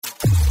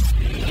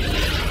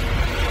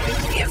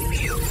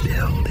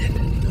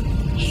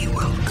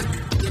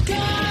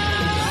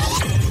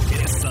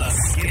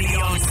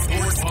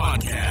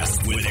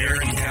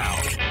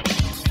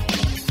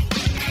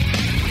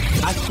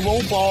Pro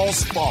Ball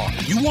Spa.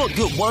 You want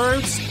good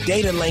words?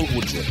 Data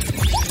language.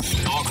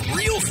 Talk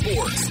real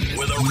sports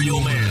with a real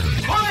man.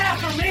 Come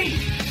after me!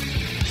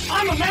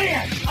 I'm a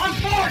man! I'm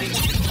 40!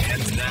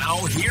 And now,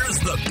 here's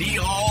the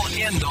be-all,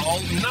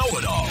 end-all,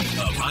 know-it-all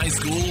of high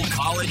school,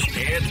 college,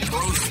 and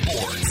pro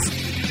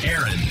sports.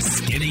 Aaron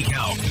Skinny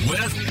Count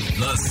with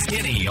the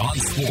Skinny on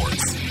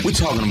Sports. We're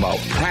talking about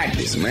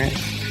practice, man.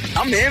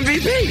 I'm the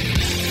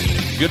MVP.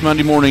 Good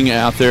Monday morning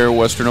out there,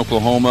 Western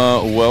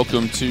Oklahoma.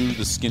 Welcome to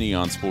the Skinny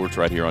on Sports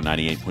right here on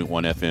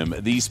 98.1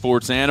 FM. The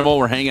Sports Animal.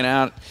 We're hanging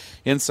out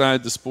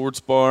inside the sports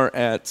bar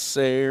at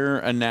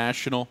Sayre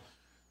National.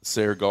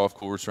 Sayre Golf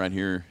Course right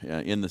here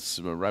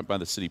right by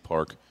the city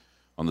park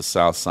on the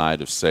south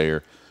side of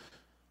Sayre.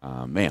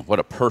 Man, what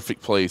a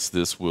perfect place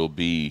this will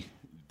be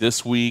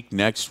this week,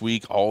 next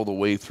week, all the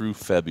way through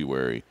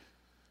February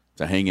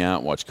to hang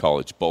out, watch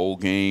college bowl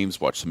games,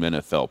 watch some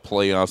NFL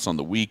playoffs on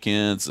the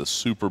weekends, the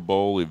Super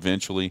Bowl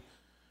eventually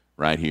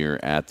right here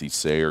at the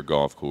Sayre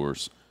Golf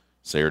Course,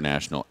 Sayre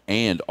National.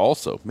 And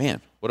also,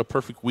 man, what a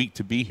perfect week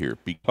to be here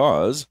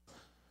because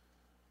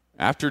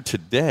after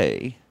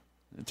today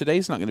 –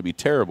 today's not going to be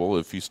terrible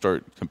if you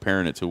start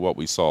comparing it to what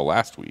we saw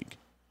last week.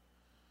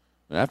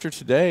 After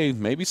today,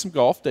 maybe some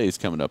golf days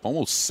coming up.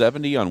 Almost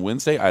 70 on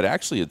Wednesday. I'd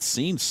actually had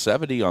seen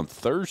 70 on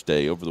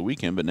Thursday over the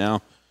weekend, but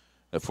now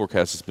that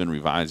forecast has been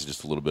revised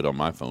just a little bit on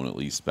my phone, at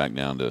least back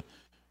down to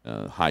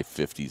high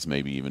 50s,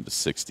 maybe even to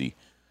 60.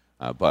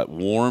 But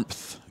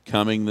warmth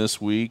coming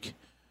this week.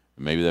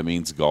 Maybe that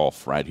means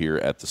golf right here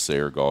at the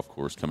Sayre Golf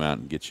Course. Come out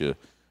and get you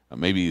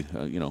maybe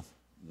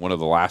one of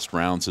the last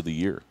rounds of the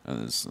year.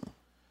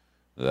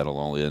 That'll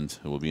all end.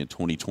 It will be in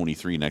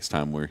 2023 next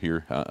time we're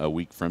here a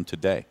week from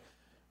today.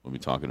 We'll be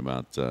talking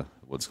about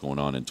what's going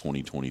on in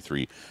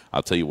 2023.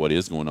 I'll tell you what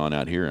is going on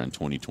out here in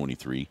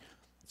 2023.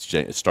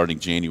 It's starting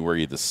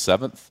January the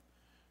 7th,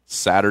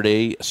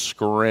 Saturday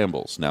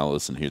scrambles. Now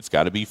listen here, it's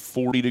got to be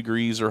 40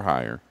 degrees or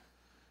higher,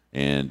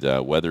 and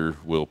weather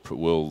will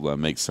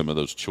make some of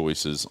those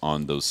choices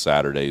on those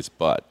Saturdays.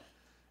 But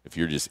if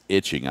you're just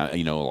itching,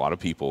 a lot of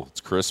people,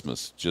 it's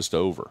Christmas just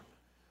over.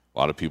 A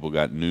lot of people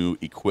got new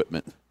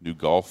equipment, new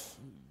golf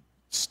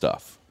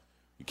stuff.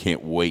 You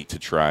can't wait to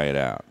try it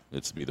out.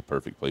 It's be the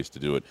perfect place to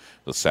do it.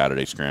 The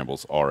Saturday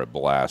scrambles are a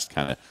blast.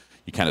 You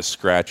kind of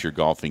scratch your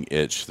golfing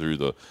itch through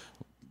the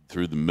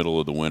middle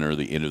of the winter,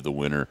 the end of the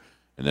winter,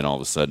 and then all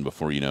of a sudden,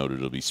 before you know it,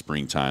 it'll be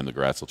springtime. The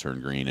grass will turn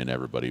green, and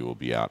everybody will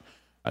be out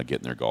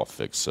getting their golf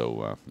fix.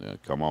 So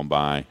come on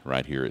by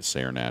right here at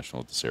Sayre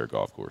National at the Sayre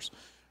Golf Course.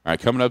 All right,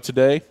 coming up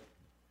today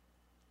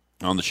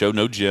on the show,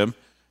 no Jim.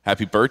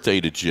 Happy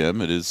birthday to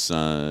Jim. It is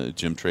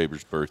Jim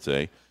Traber's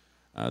birthday.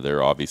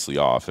 They're obviously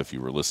off if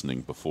you were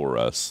listening before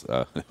us.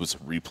 It was a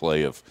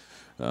replay of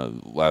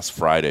last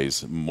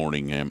Friday's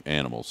Morning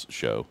Animals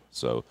show.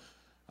 So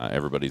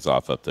everybody's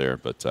off up there,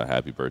 but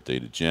happy birthday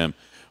to Jim.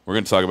 We're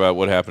going to talk about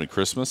what happened at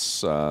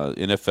Christmas,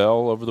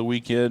 NFL over the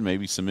weekend,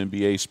 maybe some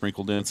NBA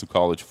sprinkled in, some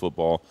college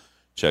football.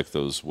 Check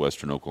those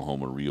Western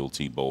Oklahoma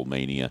Realty Bowl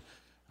Mania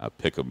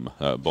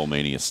Pick'em Bowl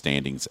Mania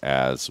standings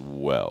as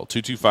well.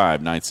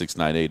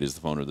 225-9698 is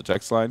the phone or the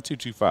text line.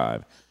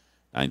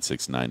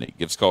 225-9698.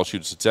 Give us a call,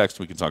 shoot us a text.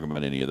 We can talk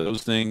about any of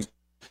those things.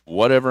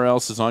 Whatever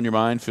else is on your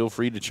mind, feel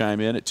free to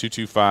chime in at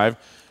 225-9698.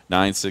 If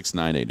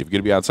you're going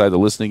to be outside the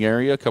listening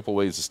area, a couple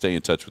ways to stay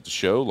in touch with the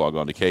show. Log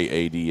on to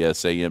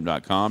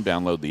kadsam.com.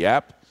 Download the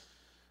app.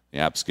 The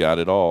app's got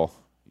it all.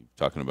 You're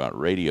talking about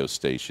radio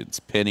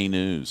stations, Penny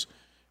News,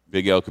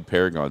 Big Elk and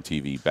Paragon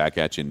TV. Back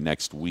at you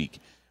next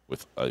week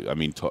with,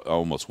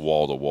 almost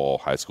wall-to-wall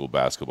high school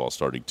basketball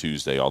starting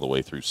Tuesday all the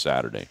way through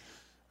Saturday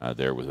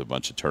there with a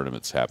bunch of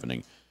tournaments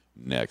happening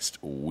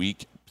next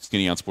week.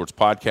 Skinny on Sports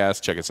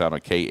Podcast. Check us out on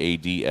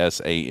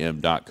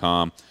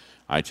kadsam.com.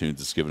 iTunes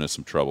is giving us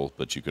some trouble,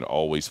 but you can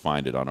always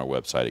find it on our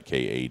website at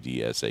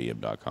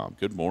kadsam.com.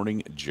 Good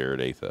morning,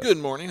 Jared Atha. Good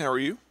morning. How are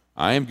you?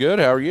 I am good.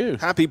 How are you?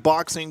 Happy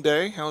Boxing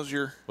Day. How's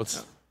your –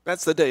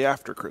 That's the day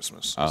after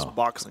Christmas. It's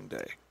Boxing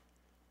Day.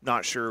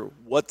 Not sure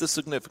what the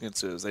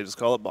significance is. They just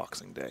call it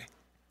Boxing Day.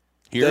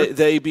 Here?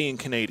 They being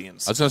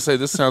Canadians. I was going to say,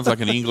 this sounds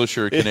like an English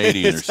or a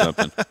Canadian or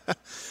something.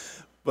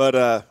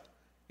 But,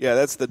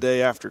 that's the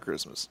day after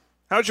Christmas.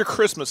 How's your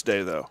Christmas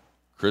Day, though?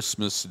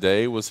 Christmas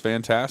Day was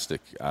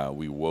fantastic.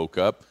 We woke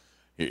up,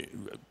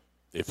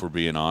 if we're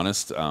being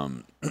honest, we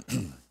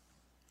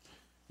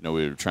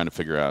were trying to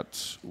figure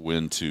out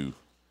when to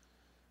 –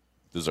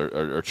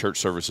 our church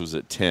service was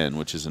at 10,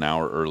 which is an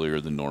hour earlier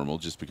than normal,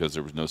 just because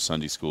there was no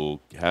Sunday school.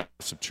 Have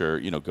some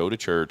church, go to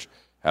church,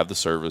 have the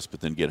service,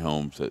 but then get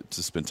home to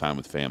spend time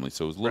with family.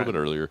 So it was a little bit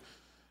earlier.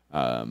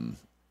 And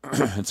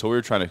so we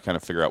were trying to kind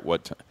of figure out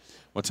what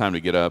time to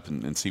get up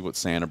and see what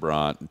Santa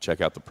brought and check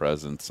out the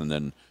presents and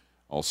then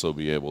also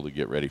be able to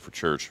get ready for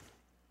church.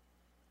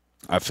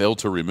 I failed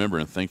to remember,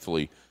 and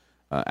thankfully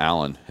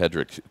Alan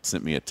Hedrick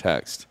sent me a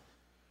text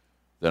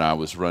that I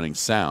was running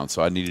sound,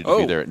 so I needed to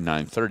be there at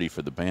 9:30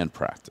 for the band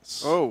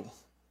practice. Oh.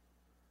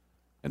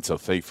 And so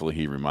thankfully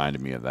he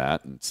reminded me of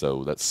that, and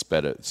so that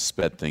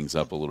sped things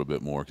up a little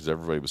bit more because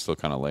everybody was still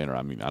kind of laying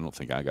around. I don't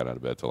think I got out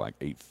of bed till like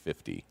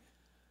 8:50.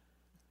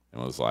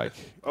 and was like,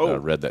 I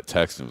read that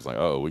text and was like,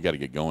 oh, we got to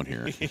get going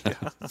here.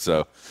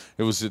 So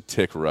it was a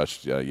tick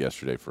rush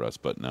yesterday for us,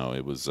 but no,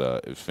 it was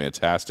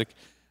fantastic.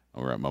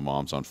 We were at my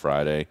mom's on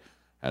Friday.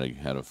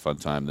 Had a fun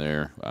time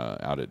there.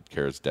 Out at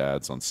Kara's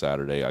dad's on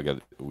Saturday.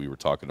 We were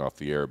talking off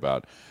the air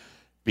about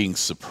being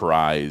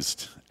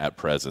surprised at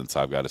presents.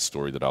 I've got a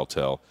story that I'll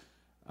tell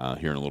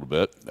here in a little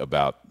bit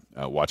about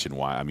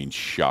watching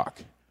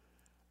shock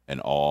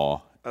and awe.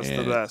 That's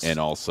the best. And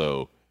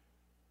also,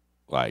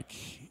 like,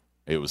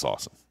 it was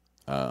awesome.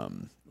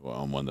 On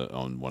one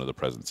of the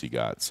presents he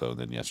got. So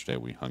then yesterday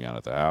we hung out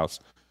at the house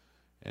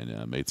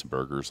and made some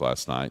burgers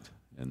last night.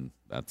 And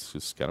that's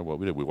just kind of what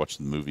we did. We watched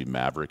the movie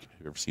Maverick.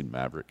 Have you ever seen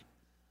Maverick?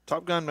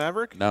 Top Gun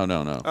Maverick? No.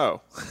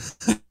 Oh.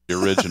 The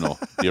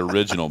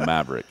original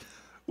Maverick.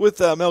 With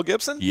Mel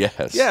Gibson?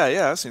 Yes.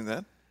 Yeah, I've seen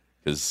that.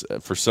 Because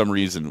for some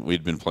reason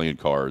we'd been playing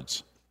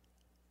cards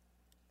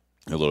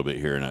a little bit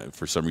here, and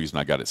for some reason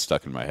I got it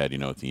stuck in my head,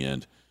 at the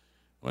end.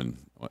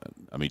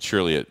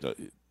 Surely a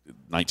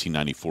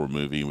 1994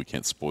 movie, we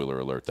can't spoiler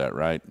alert that,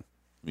 right?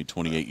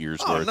 28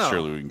 years later, no.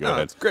 surely we can go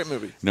ahead. It's a great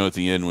movie. At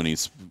the end when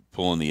he's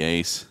pulling the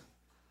ace,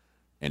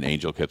 and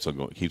Angel keeps on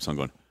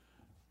going,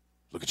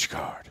 look at your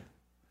card.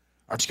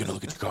 Aren't you going to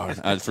look at your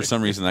card? For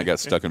some reason, that got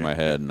stuck in my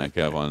head, and I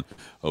kept on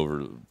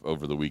over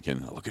the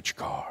weekend, look at your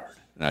card.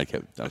 And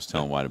I was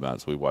telling White about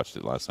it, so we watched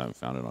it last time and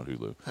found it on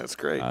Hulu. That's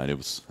great. And it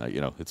was,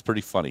 it's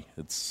pretty funny.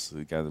 It's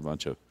got a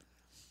bunch of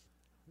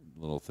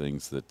little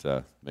things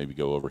that maybe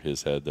go over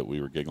his head that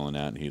we were giggling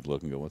at, and he'd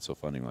look and go, what's so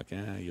funny? I'm like,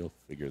 you'll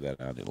figure that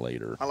out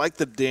later.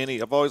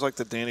 I've always liked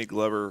the Danny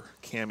Glover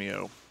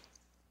cameo.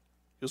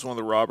 He was one of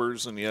the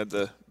robbers, and he had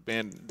the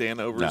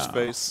bandana over his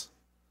face.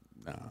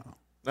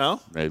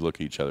 No? They look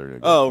at each other.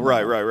 And go,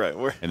 right.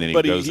 And then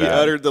he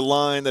uttered the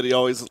line that he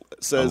always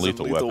says in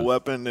Lethal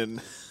Weapon.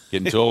 And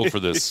getting too old for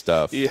this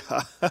stuff. Yeah.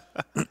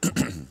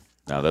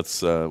 Now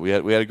that's we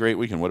had a great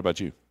weekend. What about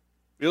you?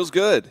 It was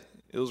good.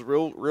 It was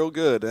real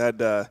good.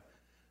 I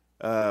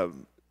had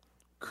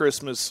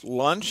Christmas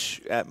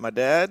lunch at my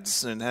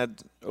dad's and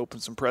had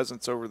opened some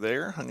presents over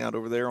there. Hung out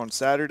over there on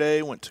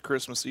Saturday. Went to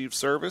Christmas Eve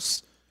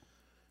service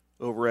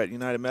over at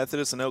United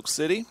Methodist in Oak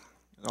City.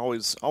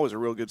 Always a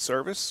real good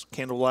service.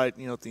 Candlelight,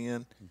 at the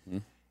end. Mm-hmm.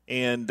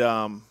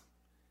 And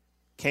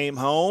came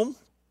home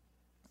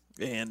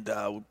and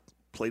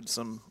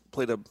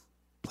played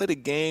a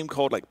game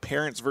called like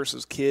Parents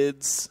versus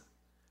Kids.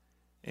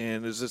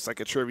 And it was just like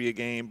a trivia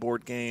game,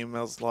 board game.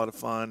 That was a lot of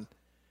fun.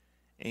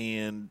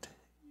 And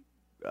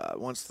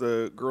once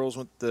the girls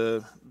went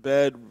to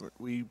bed,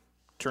 we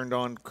turned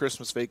on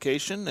Christmas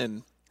Vacation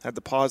and had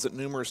to pause it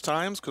numerous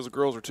times because the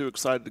girls were too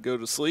excited to go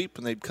to sleep,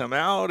 and they'd come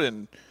out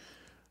and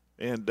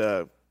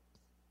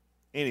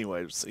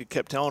anyways, he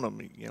kept telling them,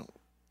 you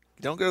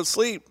don't go to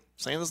sleep.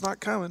 Santa's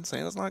not coming.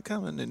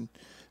 And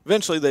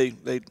eventually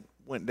they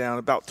went down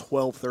about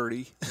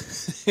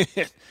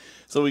 12:30.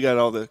 So we got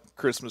all the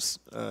Christmas,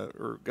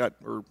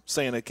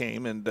 Santa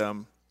came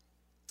and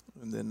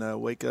then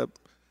wake up.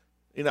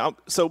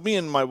 So me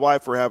and my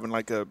wife were having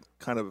like a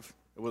kind of,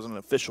 it was an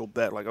official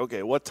bet. Like,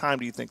 okay, what time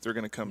do you think they're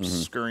going to come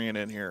scurrying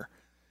in here?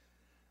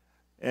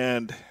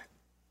 And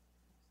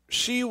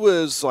she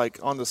was like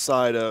on the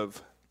side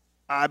of,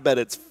 I bet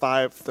it's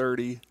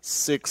 5:30,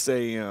 6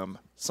 a.m.,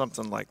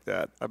 something like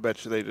that. I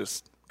bet you they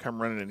just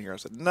come running in here. I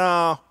said,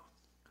 no.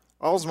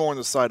 I was more on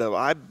the side of,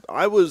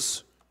 I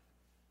was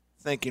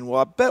thinking,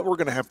 well, I bet we're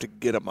going to have to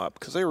get them up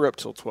because they were up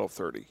till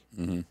 12:30.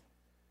 Mm-hmm.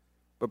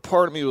 But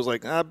part of me was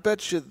like, I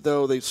bet you,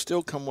 though, they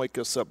still come wake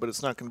us up, but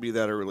it's not going to be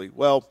that early.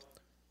 Well,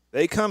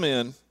 they come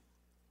in.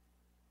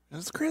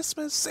 It's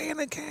Christmas.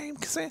 Santa came.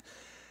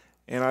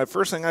 And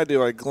first thing I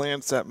do, I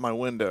glance at my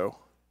window.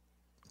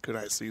 Could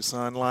I see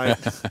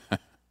sunlight?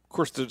 Of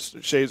course, the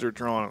shades are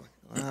drawn.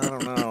 I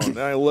don't know. And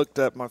then I looked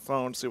at my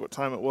phone to see what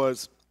time it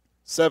was.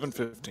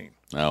 7:15.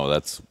 Oh,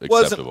 that's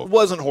acceptable.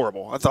 Wasn't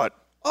horrible. I thought,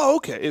 oh,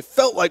 okay. It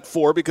felt like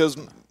 4 because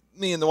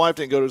me and the wife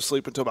didn't go to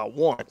sleep until about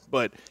 1.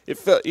 But it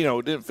felt,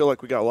 it didn't feel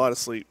like we got a lot of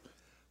sleep.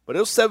 But it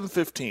was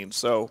 7:15,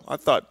 so I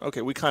thought,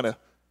 okay, we kind of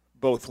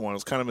both won. It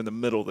was kind of in the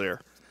middle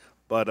there.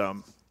 But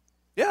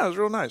yeah, it was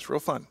real nice, real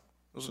fun.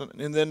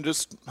 And then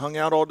just hung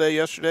out all day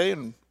yesterday,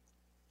 and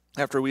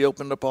after we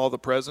opened up all the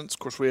presents, of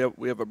course we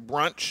have a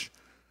brunch.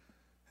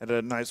 Had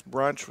a nice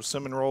brunch with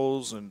cinnamon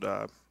rolls and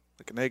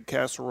like an egg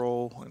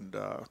casserole and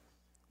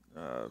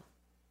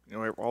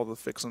all the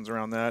fixings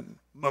around that,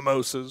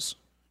 mimosas.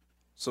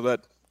 So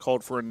that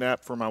called for a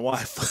nap for my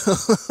wife.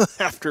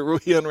 After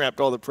we unwrapped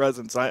all the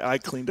presents, I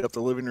cleaned up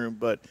the living room.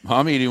 But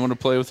Mommy, do you want to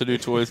play with the new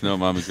toys? No,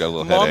 Mommy's got a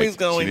little headache. Mommy's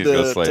going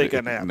to take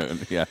a nap. No,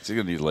 yeah, she's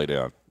going to need to lay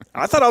down.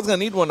 I thought I was going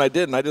to need one. I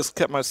didn't. I just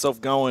kept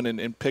myself going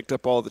and picked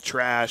up all the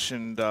trash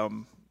and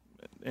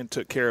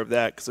took care of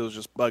that because it was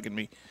just bugging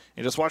me.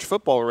 And just watched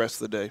football the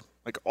rest of the day,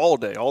 like all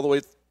day, all the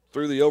way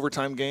through the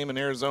overtime game in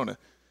Arizona.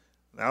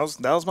 That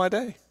was my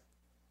day.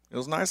 It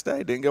was a nice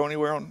day. Didn't go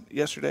anywhere on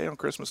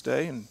Christmas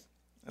Day, and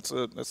that's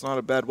not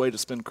a bad way to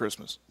spend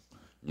Christmas.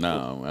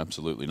 No,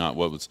 absolutely not.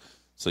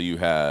 So you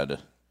had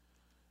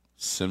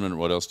cinnamon.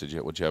 What else did you?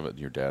 What'd you have at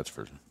your dad's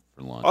for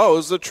for lunch? Oh, it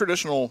was the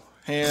traditional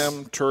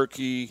ham,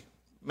 turkey,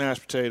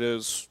 mashed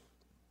potatoes,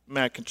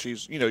 mac and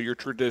cheese. You know, your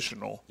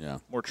traditional,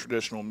 more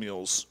traditional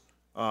meals.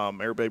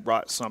 Everybody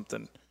brought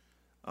something.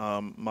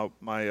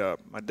 My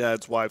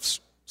dad's wife's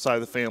side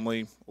of the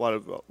family, a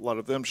lot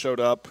of them showed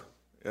up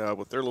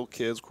with their little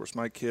kids. Of course,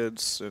 my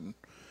kids, and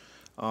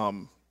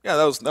that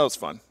was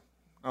fun.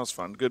 That was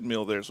fun. Good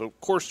meal there. So of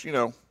course, you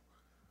know,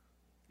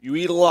 you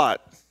eat a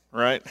lot,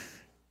 right?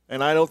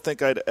 And I don't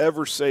think I'd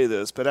ever say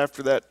this, but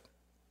after that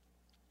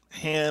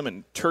ham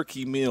and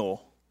turkey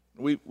meal,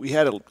 we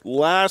had it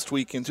last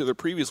weekend to the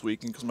previous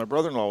weekend because my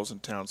brother-in-law was in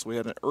town, so we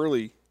had an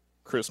early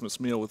Christmas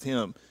meal with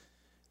him.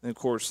 And, of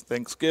course,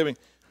 Thanksgiving.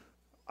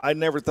 I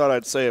never thought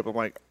I'd say it, but I'm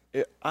like,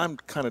 I'm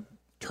kind of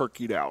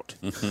turkeyed out.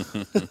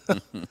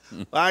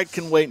 I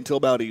can wait until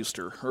about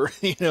Easter or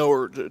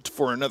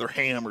for another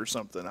ham or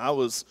something. I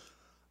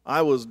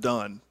was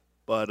done,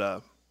 but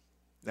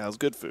that was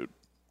good food.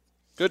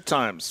 Good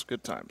times.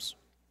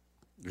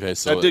 Okay,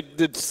 so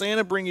did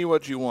Santa bring you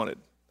what you wanted?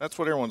 That's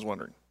what everyone's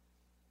wondering.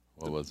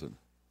 What was it?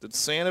 Did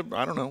Santa,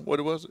 I don't know,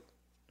 what was it?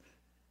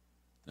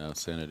 No,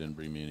 Santa didn't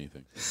bring me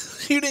anything.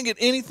 You didn't get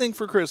anything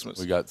for Christmas?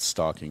 We got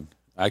stocking.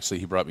 Actually,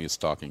 he brought me a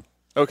stocking.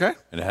 Okay.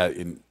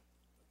 And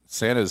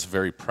Santa is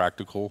very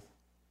practical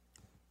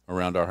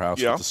around our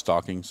house with the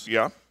stockings.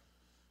 Yeah.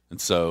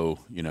 And so,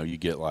 you know, you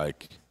get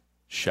like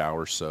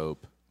shower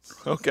soap.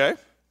 Okay.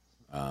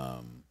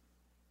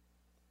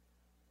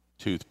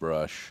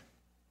 Toothbrush,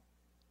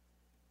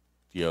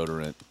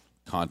 deodorant,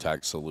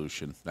 contact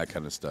solution, that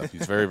kind of stuff.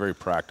 He's very, very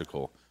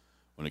practical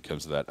when it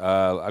comes to that.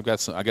 I got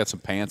some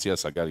pants.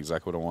 Yes, I got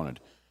exactly what I wanted.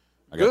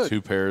 I got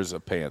 2 pairs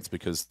of pants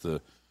because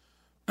the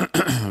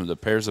the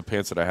pairs of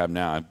pants that I have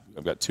now,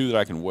 I've got 2 that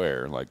I can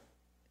wear,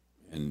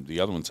 and the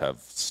other ones have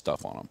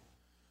stuff on them.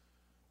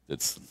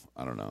 It's,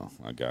 I don't know.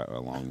 I got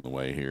along the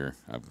way here.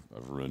 I've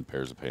ruined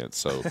pairs of pants.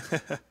 So,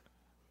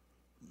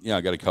 yeah,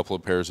 I got a couple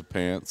of pairs of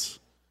pants.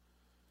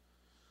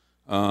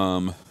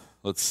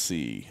 Let's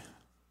see.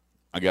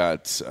 I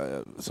got,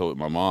 so at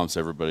my mom's,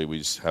 everybody, we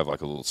just have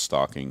like a little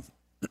stocking,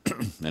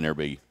 and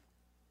everybody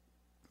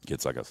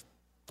gets like a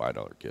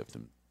 $5 gift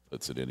and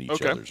puts it in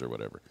each other's or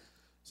whatever.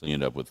 So you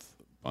end up with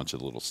a bunch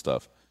of little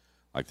stuff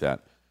like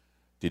that.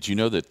 Did you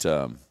know that,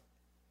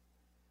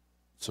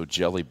 so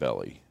Jelly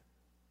Belly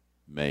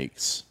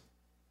makes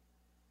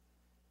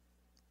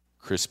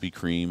Krispy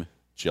Kreme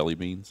jelly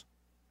beans?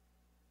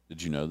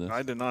 Did you know this?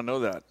 I did not know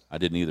that. I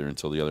didn't either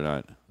until the other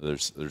night.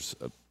 There's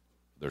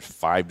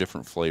 5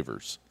 different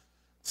flavors: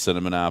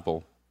 cinnamon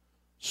apple,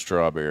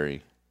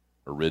 strawberry,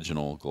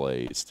 original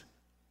glazed,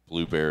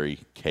 blueberry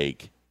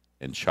cake,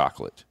 and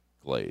chocolate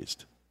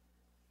glazed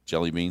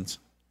jelly beans.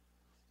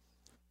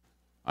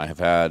 I have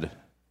had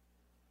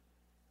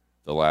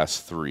the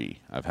last 3.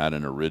 I've had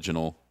an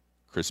original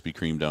Krispy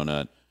Kreme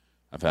donut,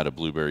 I've had a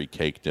blueberry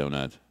cake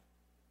donut,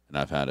 and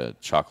I've had a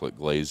chocolate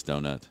glazed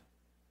donut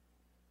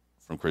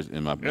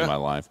in my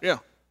life. Yeah.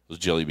 Those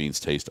jelly beans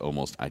taste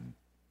almost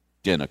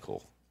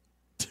identical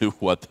to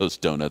what those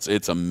donuts.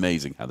 It's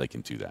amazing how they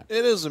can do that.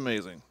 It is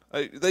amazing.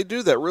 They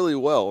do that really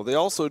well. They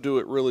also do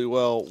it really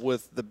well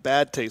with the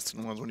bad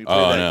tasting ones when you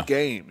play that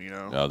game, you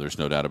know. No, there's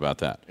no doubt about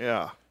that.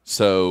 Yeah.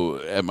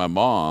 So at my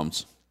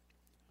mom's,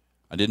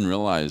 I didn't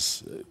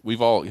realize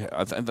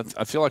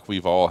I feel like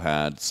we've all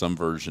had some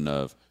version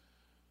of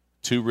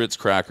 2 Ritz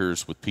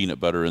crackers with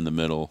peanut butter in the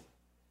middle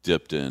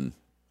dipped in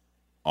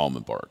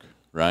almond bark,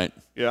 right?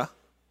 Yeah.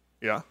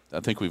 Yeah. I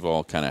think we've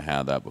all kind of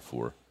had that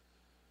before.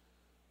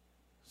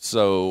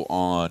 So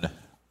on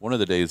one of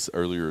the days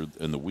earlier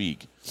in the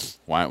week,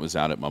 Wyatt was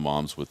out at my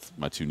mom's with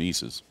my 2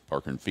 nieces,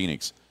 Parker and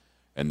Phoenix,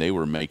 and they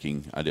were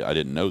making, I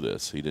didn't know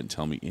this, he didn't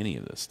tell me any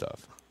of this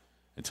stuff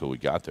until we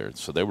got there.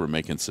 So they were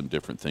making some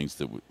different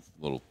things,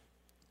 little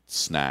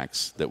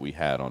snacks that we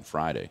had on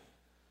Friday.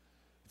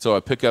 So I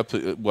pick up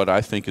what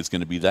I think is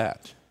going to be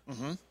that.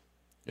 Mm-hmm.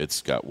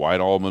 It's got white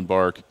almond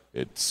bark.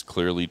 It's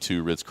clearly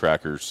 2 Ritz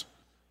crackers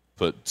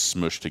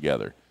smushed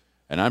together.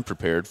 And I'm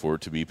prepared for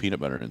it to be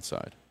peanut butter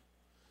inside.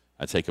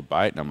 I take a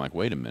bite, and I'm like,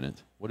 wait a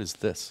minute. What is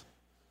this?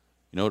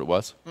 You know what it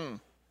was?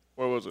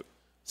 What was it?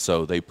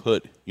 So they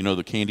put,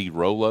 the candied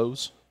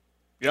Rolos?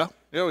 Yeah.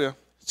 Oh, yeah.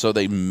 So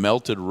they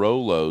melted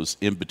Rolos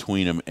in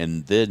between them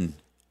and then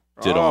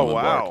did almond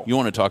bark. You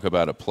want to talk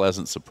about a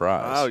pleasant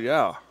surprise. Oh,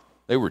 yeah.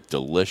 They were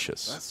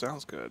delicious. That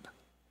sounds good.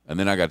 And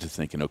then I got to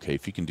thinking, okay,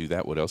 if you can do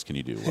that, what else can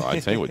you do? Well, I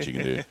tell you what you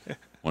can do.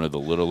 One of the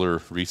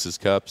littler Reese's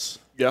Cups.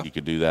 Yeah. You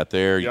could do that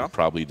there. Yeah. You could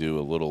probably do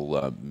a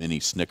little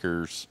mini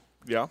Snickers.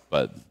 Yeah.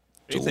 But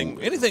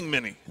anything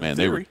mini. Man,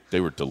 they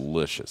were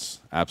delicious.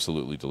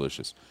 Absolutely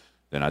delicious.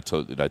 Then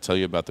did I tell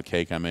you about the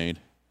cake I made?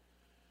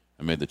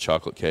 I made the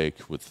chocolate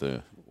cake with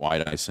the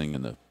white icing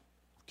and the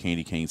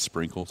candy cane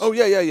sprinkles. Oh,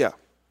 yeah.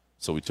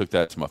 So we took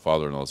that to my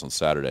father-in-law's on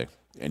Saturday.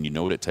 And you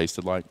know what it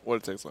tasted like? What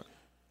it tastes like?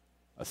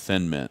 A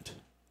Thin Mint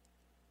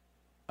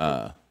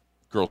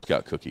Girl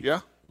Scout cookie. Yeah?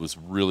 It was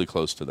really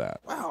close to that.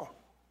 Wow.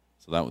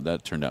 So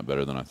that turned out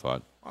better than I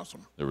thought.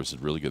 Awesome. There was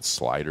really good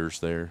sliders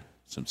there.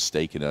 some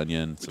steak and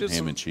onion, some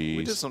ham and cheese.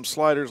 We did some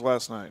sliders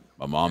last night.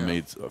 My mom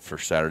made for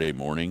Saturday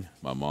morning.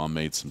 My mom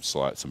made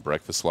some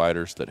breakfast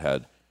sliders that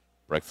had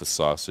breakfast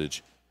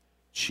sausage,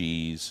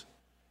 cheese.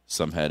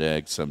 Some had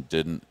eggs, some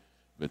didn't.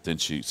 But then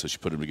she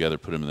put them together,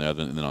 put them in the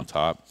oven, and then on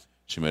top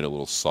she made a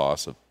little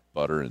sauce of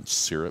butter and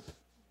syrup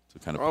to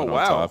kind of put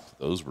on top.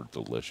 Those were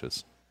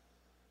delicious.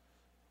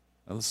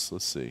 Now let's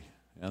see.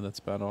 Yeah, that's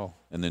about all.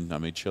 And then I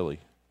made chili.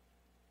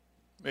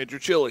 Made your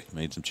chili.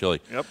 Made some chili.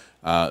 Yep.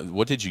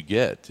 What did you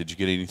get? Did you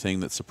get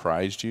anything that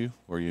surprised you?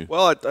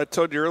 Well, I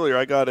told you earlier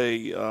I got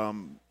a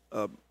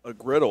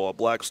griddle, a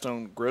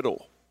Blackstone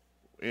griddle,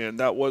 and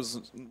that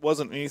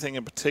wasn't anything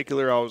in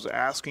particular I was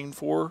asking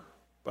for,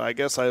 but I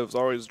guess I was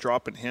always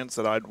dropping hints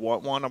that I'd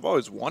want one. I've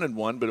always wanted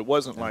one, but it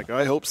wasn't like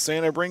I hope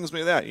Santa brings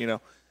me that,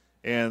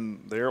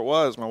 And there it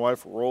was. My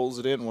wife rolls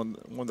it in one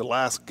of the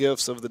last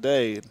gifts of the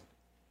day. It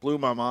blew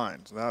my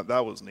mind.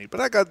 That was neat. But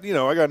I got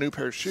a new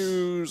pair of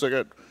shoes. I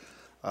got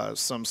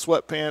some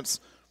sweatpants.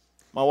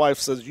 My wife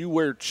says you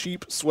wear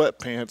cheap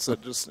sweatpants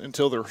that just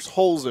until there's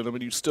holes in them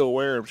and you still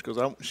wear them. She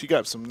goes, she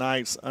got some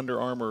nice Under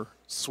Armour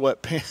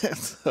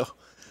sweatpants.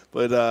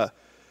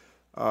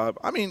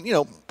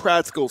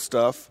 Practical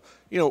stuff.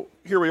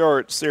 Here we are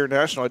at Sayre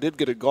National. I did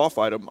get a golf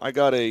item. I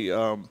got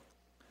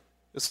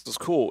this is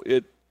cool.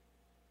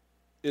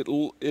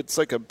 It's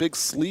like a big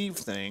sleeve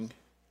thing.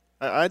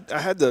 I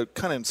had to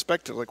kind of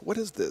inspect it. Like, what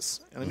is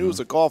this? And I knew it was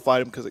a golf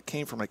item because it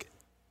came from like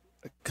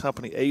a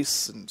company,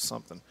 Ace and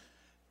something.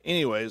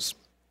 Anyways,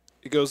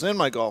 it goes in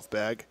my golf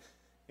bag,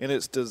 and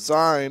it's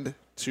designed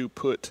to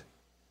put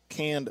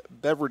canned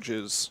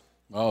beverages.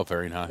 Oh,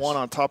 very nice. One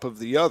on top of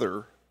the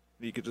other.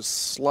 You could just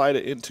slide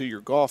it into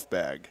your golf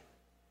bag.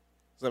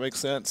 Does that make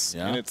sense?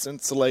 Yeah. And it's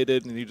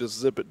insulated, and you just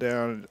zip it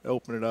down and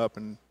open it up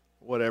and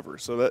whatever.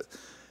 So that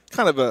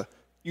kind of a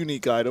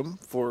unique item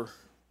for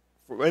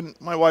and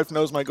my wife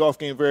knows my golf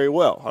game very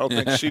well. I don't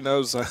think she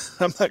knows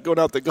I'm not going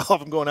out to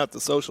golf. I'm going out to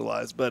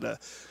socialize.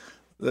 But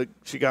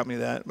she got me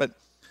that. But,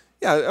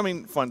 yeah, I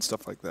mean, fun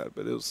stuff like that.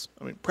 But it was,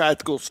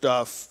 practical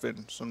stuff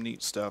and some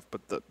neat stuff.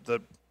 But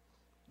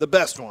the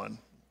best one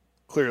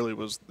clearly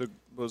was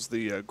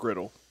the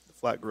griddle, the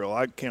flat grill.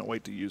 I can't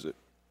wait to use it.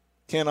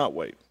 Cannot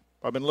wait.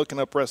 I've been looking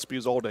up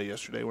recipes all day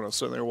yesterday when I was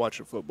sitting there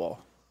watching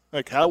football.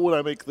 Like, how would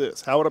I make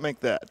this? How would I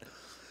make that?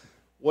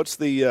 What's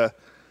the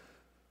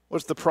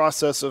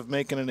process of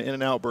making an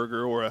In-N-Out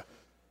burger or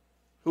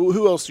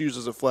who else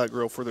uses a flat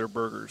grill for their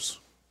burgers?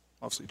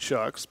 Obviously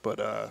Chuck's,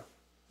 but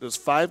does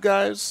Five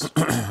Guys?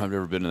 I've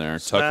never been in there.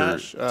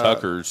 Smash,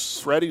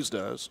 Tucker's. Freddy's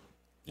does.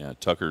 Yeah,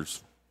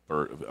 Tucker's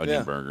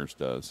onion burgers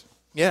does.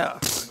 Yeah,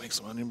 make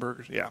some onion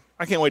burgers. Yeah,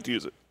 I can't wait to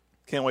use it.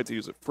 Can't wait to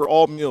use it for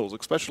all meals,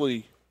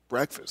 especially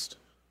breakfast.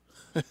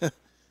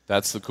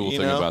 That's the cool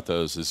thing about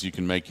those is you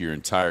can make your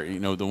entire.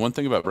 The one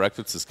thing about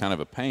breakfast is kind of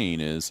a pain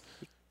is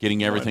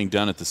getting everything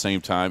done at the same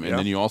time, and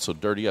then you also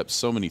dirty up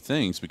so many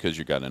things because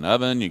you got an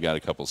oven, you got a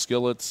couple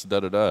skillets,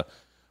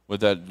 With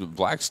that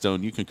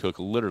Blackstone, you can cook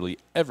literally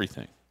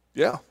everything.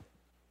 Yeah,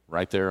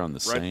 right there on the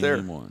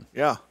same one.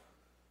 Yeah,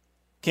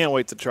 can't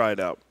wait to try it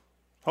out.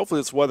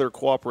 Hopefully this weather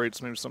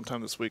cooperates. Maybe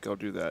sometime this week I'll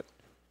do that.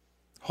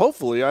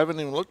 Hopefully, I haven't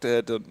even looked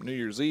ahead to New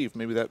Year's Eve.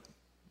 Maybe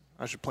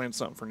I should plan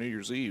something for New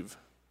Year's Eve.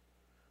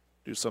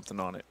 Do something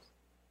on it.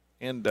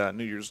 And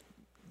New Year's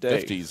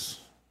Day. 50s,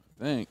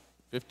 I think.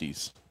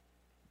 50s.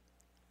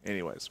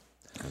 Anyways.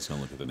 I was going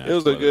to look at the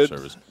National Weather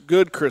Service.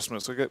 Good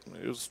Christmas. It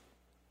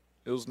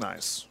was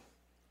nice.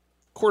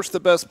 Of course, the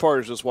best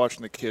part is just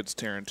watching the kids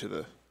tear into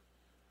the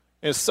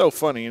 – it's so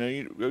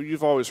funny.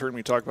 You've always heard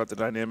me talk about the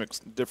dynamics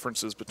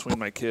differences between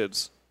my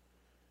kids.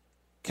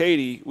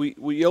 Katie,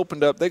 we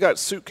opened up – they got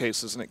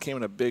suitcases, and it came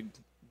in a big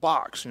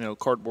box,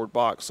 cardboard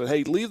box. Said,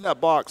 hey, leave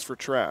that box for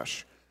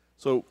trash.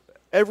 So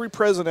every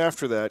present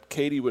after that,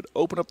 Katie would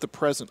open up the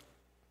present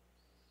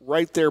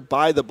right there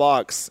by the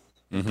box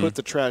and put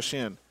the trash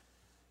in.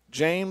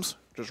 James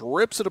just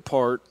rips it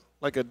apart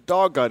like a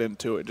dog got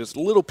into it. Just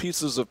little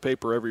pieces of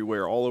paper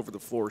everywhere, all over the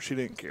floor. She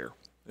didn't care.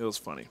 It was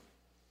funny.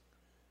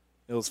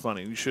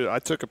 I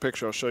took a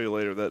picture. I'll show you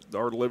later that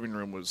our living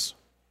room was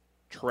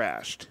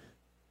trashed,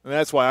 and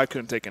that's why I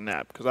couldn't take a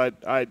nap because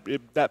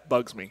that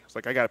bugs me. It's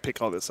like I got to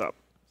pick all this up.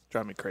 It's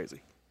driving me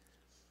crazy.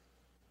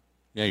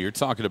 Yeah, you're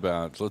talking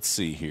about. Let's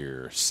see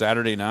here.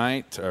 Saturday,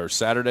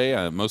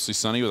 mostly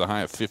sunny with a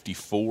high of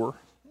 54.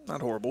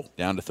 Not horrible.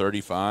 Down to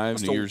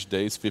 35. New Year's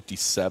Day is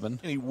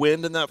 57. Any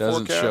wind in that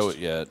forecast? Doesn't show it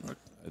yet.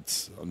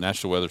 It's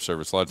National Weather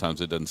Service. A lot of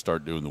times it doesn't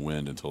start doing the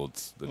wind until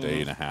it's the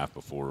day and a half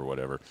before or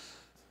whatever.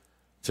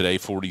 Today,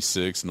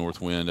 46, north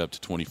wind up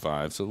to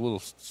 25, so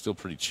still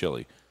pretty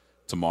chilly.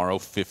 Tomorrow,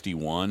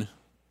 51.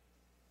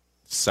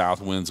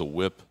 South winds a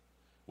whip,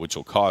 which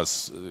will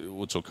cause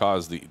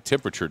the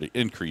temperature to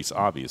increase,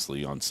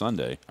 obviously, on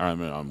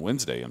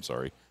Wednesday,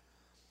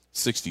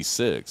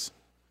 66.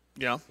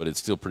 Yeah. But it's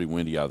still pretty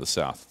windy out of the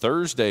south.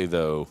 Thursday,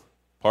 though,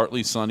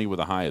 partly sunny with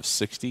a high of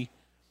 60.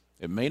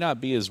 It may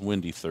not be as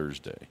windy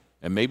Thursday,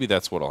 and maybe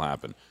that's what will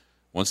happen.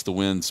 Once the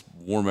winds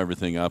warm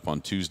everything up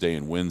on Tuesday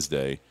and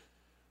Wednesday,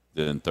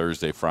 Then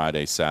Thursday,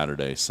 Friday,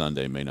 Saturday,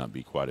 Sunday may not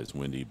be quite as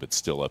windy, but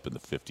still up in the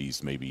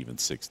 50s, maybe even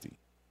 60.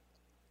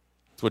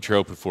 It's what you're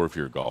hoping for if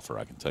you're a golfer,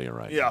 I can tell you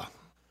right now.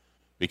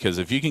 Because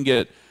if you can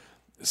get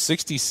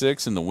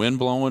 66 and the wind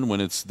blowing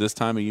when it's this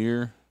time of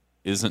year,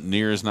 isn't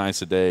near as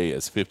nice a day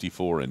as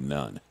 54 and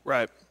none.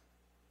 Right.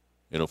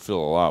 It'll feel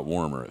a lot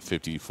warmer at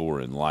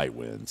 54 in light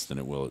winds than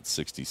it will at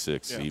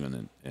 66,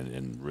 even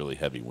in really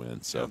heavy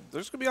winds. So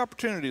there's going to be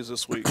opportunities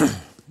this week.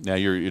 Now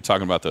you're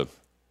talking about the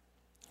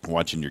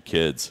watching your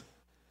kids.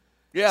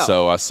 Yeah.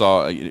 So I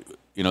saw,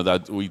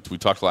 that we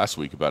talked last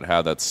week about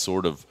how that's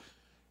sort of,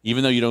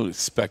 even though you don't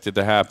expect it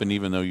to happen,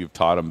 even though you've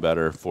taught them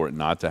better for it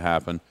not to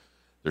happen,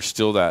 there's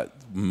still that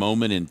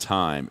moment in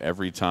time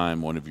every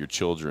time one of your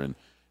children,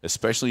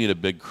 especially in a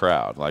big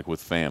crowd, like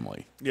with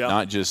family,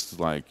 not just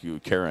like you,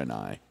 Kara and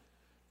I,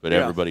 but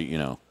everybody,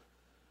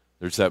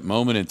 there's that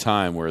moment in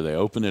time where they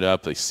open it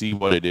up, they see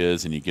what it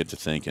is, and you get to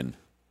thinking,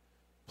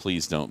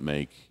 please don't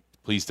be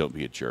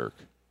a jerk.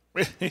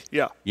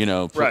 Yeah.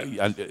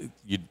 Right.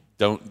 You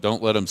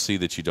don't let them see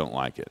that you don't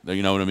like it.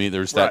 You know what I mean?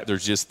 There's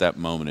there's just that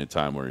moment in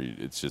time where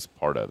it's just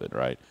part of it,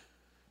 right?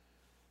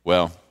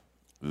 Well,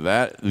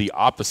 the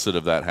opposite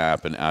of that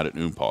happened out at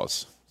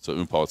Oompaw's. So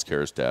Oompaw's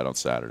Kara's dad on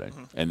Saturday.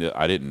 Mm-hmm. And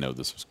I didn't know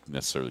this was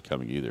necessarily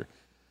coming either.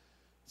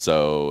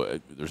 So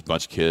there's a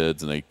bunch of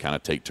kids, and they kind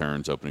of take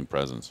turns opening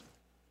presents.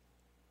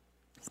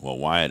 Well,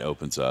 Wyatt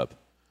opens up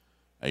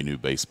a new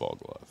baseball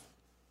glove.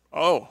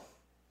 Oh.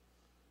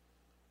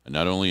 And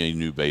not only a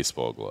new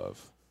baseball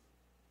glove,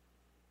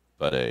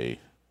 but a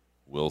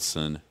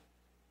Wilson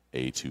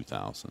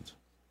A2000.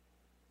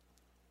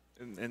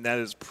 And that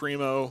is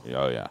primo.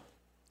 Oh, yeah.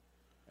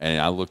 And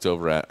I looked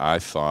over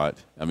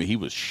he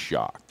was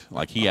shocked.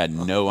 Like, he had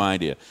no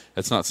idea.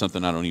 That's not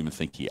something I don't even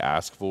think he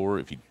asked for.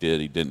 If he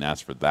didn't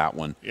ask for that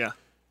one. Yeah.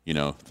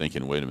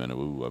 Thinking, wait a minute,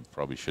 I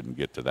probably shouldn't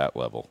get to that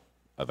level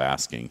of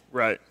asking.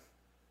 Right.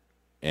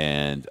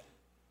 And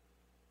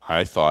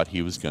I thought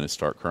he was going to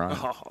start crying.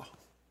 Oh.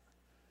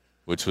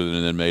 Which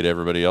then made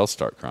everybody else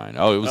start crying.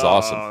 Oh, it was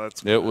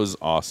awesome. It was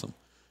awesome.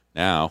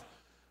 Now,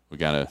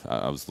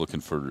 I was looking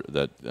for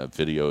that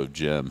video of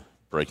Jim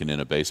breaking in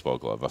a baseball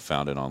glove. I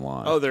found it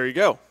online. Oh, there you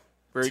go.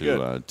 Very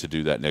good. To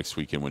do that next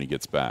weekend when he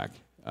gets back.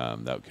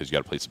 Because you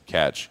got to play some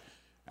catch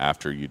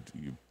after you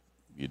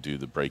do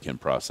the break-in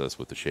process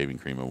with the shaving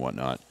cream and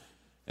whatnot.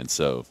 And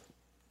so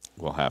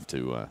I'll have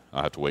to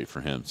wait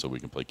for him so we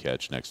can play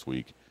catch next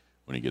week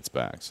when he gets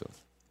back. So.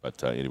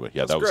 But anyway,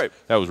 that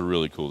was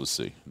really cool to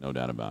see, no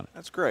doubt about it.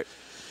 That's great.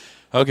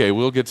 Okay,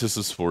 we'll get to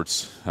some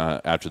sports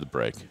after the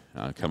break.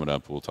 Coming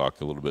up, we'll talk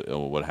a little bit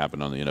about what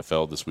happened on the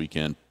NFL this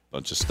weekend.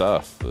 Bunch of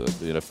stuff. The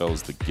NFL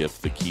is the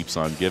gift that keeps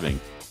on giving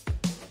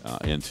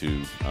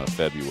into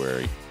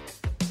February.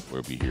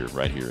 We'll be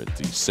right here at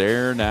the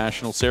Sayre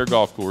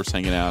Golf Course,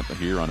 hanging out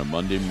here on a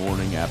Monday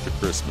morning after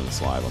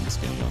Christmas, live on the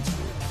Skinny on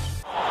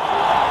Sports.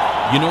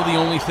 You know the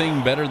only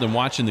thing better than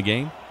watching the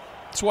game?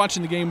 It's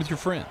watching the game with your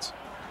friends.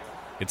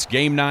 It's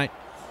game night,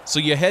 so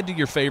you head to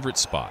your favorite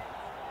spot.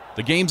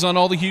 The game's on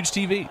all the huge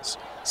TVs.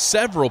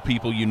 Several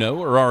people you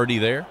know are already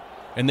there,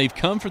 and they've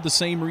come for the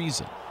same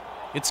reason.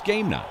 It's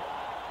game night,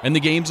 and the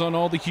game's on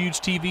all the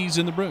huge TVs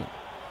in the room.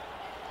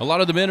 A lot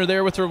of the men are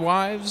there with their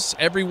wives.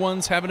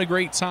 Everyone's having a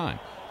great time,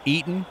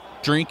 eating,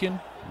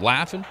 drinking,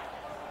 laughing,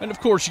 and of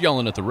course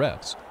yelling at the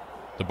refs.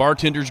 The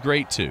bartender's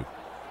great too.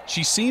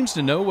 She seems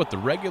to know what the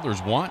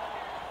regulars want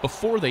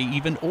before they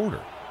even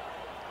order.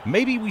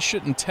 Maybe we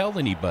shouldn't tell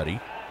anybody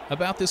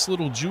about this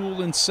little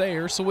jewel in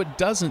Sayre so it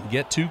doesn't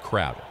get too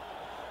crowded.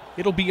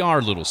 It'll be our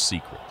little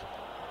secret.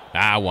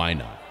 Why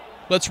not?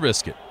 Let's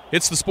risk it.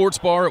 It's the sports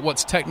bar at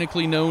what's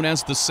technically known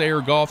as the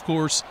Sayre Golf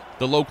Course.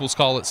 The locals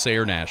call it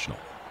Sayre National.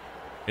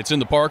 It's in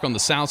the park on the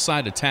south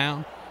side of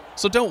town,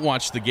 so don't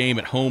watch the game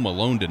at home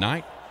alone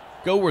tonight.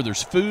 Go where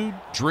there's food,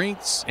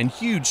 drinks, and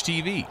huge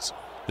TVs.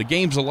 The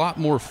game's a lot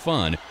more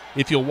fun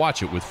if you'll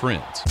watch it with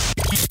friends.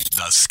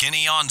 The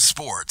Skinny on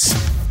Sports.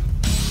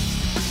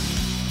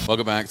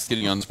 Welcome back to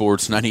Skinny on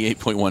Sports,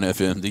 98.1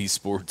 FM, the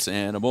sports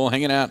animal.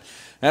 Hanging out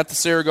at the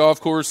Sayre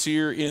Golf Course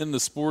here in the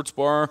sports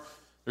bar.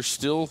 There's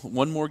still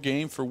one more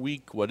game for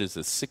week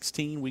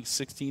 16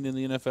 in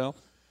the NFL.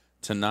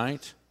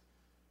 Tonight,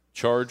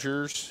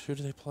 Chargers, who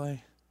do they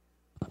play?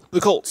 The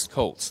Colts.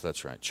 Colts,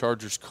 that's right.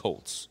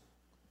 Chargers-Colts.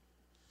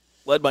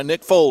 Led by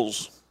Nick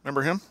Foles.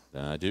 Remember him?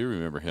 I do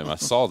remember him. I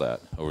saw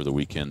that over the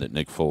weekend that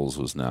Nick Foles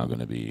was now going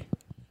to be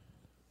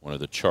one of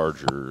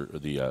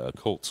the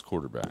Colts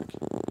quarterback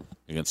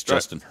against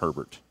Justin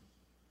Herbert.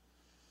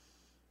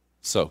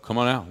 So come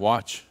on out,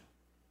 watch.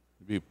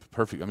 It'd be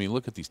perfect. I mean,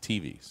 look at these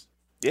TVs.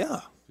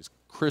 Yeah. It's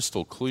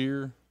crystal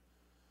clear.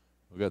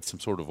 We've got some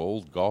sort of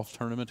old golf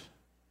tournament.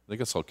 I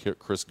think I saw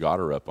Chris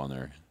Goddard up on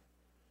there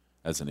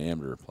as an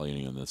amateur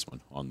playing in this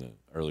one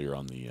earlier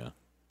on the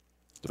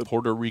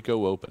Puerto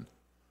Rico Open.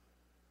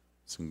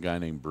 Some guy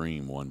named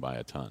Bream won by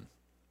a ton.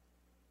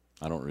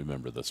 I don't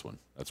remember this one.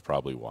 That's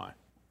probably why.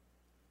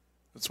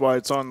 That's why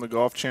it's on the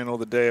Golf Channel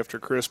the day after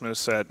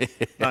Christmas at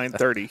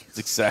 9:30. That's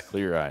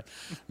exactly right.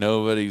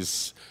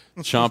 Nobody's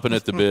chomping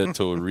at the bit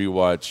to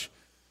rewatch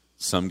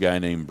some guy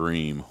named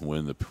Bream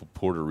win the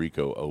Puerto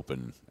Rico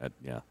Open at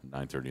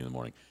 9:30 in the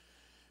morning.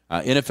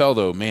 NFL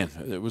though, man,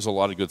 there was a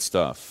lot of good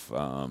stuff.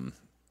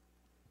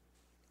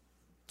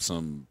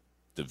 Some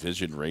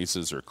division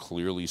races are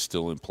clearly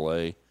still in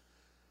play,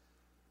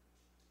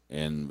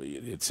 and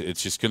it's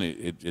just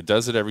it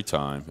does it every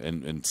time.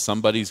 And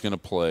somebody's gonna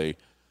play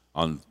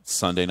on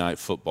Sunday Night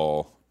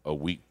Football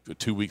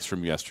 2 weeks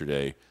from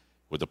yesterday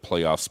with a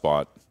playoff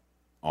spot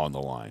on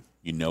the line.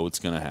 You know it's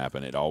going to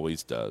happen. It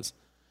always does.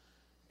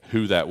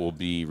 Who that will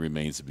be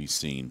remains to be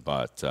seen.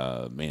 But,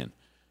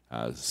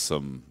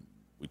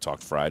 we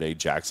talked Friday.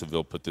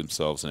 Jacksonville put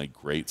themselves in a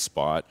great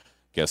spot.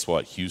 Guess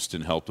what?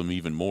 Houston helped them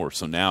even more.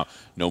 So now,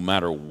 no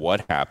matter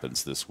what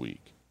happens this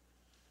week,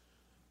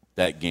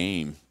 that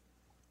game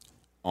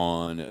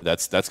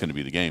that's going to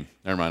be the game.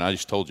 Never mind, I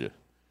just told you.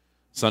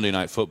 Sunday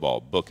Night Football,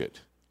 book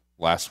it.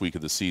 Last week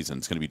of the season,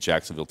 it's going to be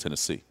Jacksonville,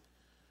 Tennessee,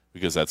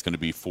 because that's going to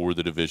be for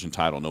the division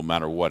title no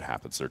matter what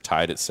happens. They're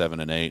tied at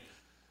 7-8.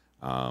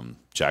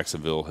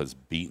 Jacksonville has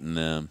beaten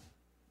them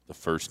the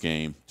first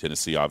game.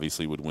 Tennessee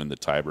obviously would win the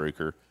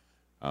tiebreaker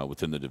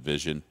within the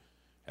division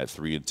at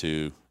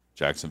 3-2.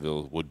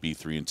 Jacksonville would be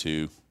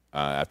 3-2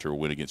 after a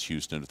win against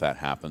Houston if that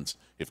happens.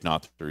 If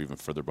not, they're even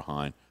further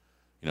behind.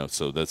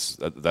 So that's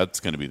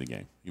going to be the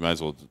game. You might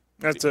as well.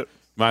 That's it.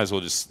 Might as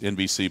well just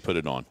NBC put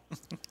it on.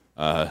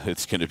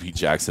 It's going to be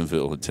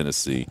Jacksonville and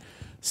Tennessee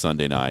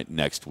Sunday night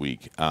next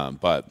week.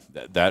 But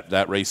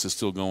that race is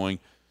still going.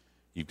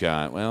 You've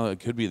got, it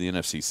could be the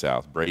NFC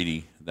South.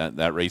 Brady,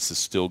 that race is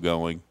still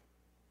going.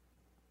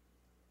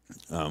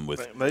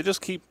 They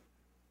just keep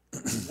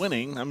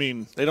winning. I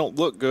mean, they don't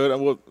look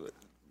good.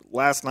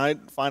 Last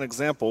night, fine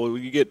example.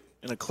 You get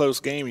in a close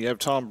game, you have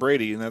Tom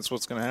Brady, and that's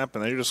what's going to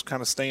happen. They're just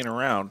kind of staying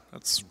around.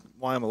 That's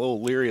why I'm a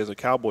little leery as a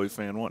Cowboy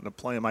fan wanting to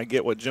play him. I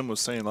get what Jim was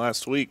saying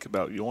last week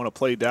about you want to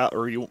play Dallas,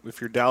 or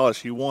if you're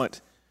Dallas, you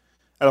want,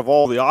 out of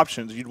all the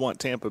options, you'd want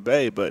Tampa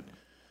Bay. But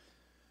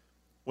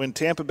when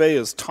Tampa Bay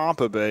is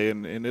Tampa Bay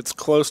and it's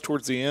close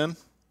towards the end,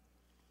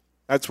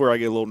 that's where I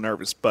get a little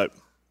nervous. But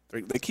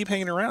they keep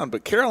hanging around.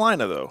 But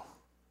Carolina, though,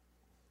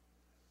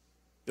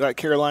 you like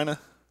Carolina?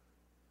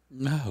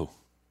 No.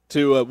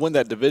 To win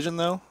that division,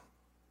 though?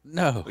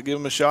 No. To give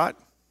them a shot?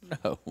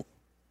 No.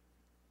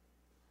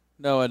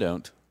 No, I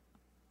don't.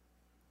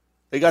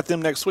 They got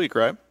them next week,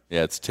 right?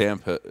 Yeah, it's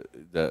Tampa,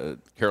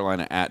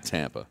 Carolina at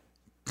Tampa.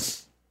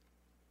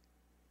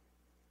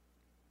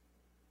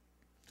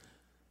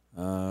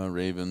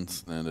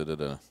 Ravens.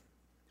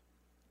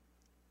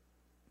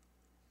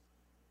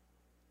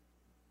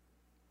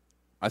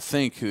 I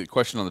think the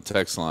question on the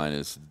text line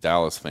is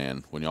Dallas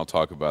fan. When y'all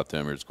talk about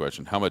them, here's a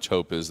question: how much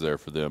hope is there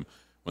for them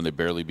when they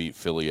barely beat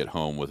Philly at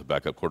home with a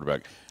backup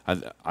quarterback?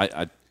 In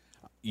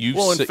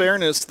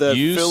fairness,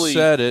 Philly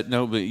said it.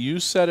 No, but you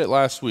said it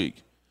last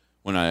week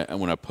when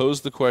I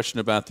posed the question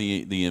about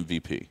the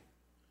MVP.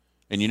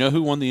 And you know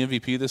who won the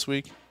MVP this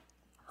week?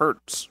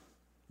 Hurts.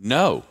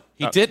 No,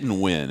 he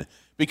didn't win,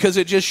 because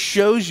it just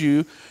shows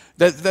you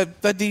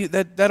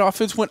that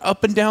offense went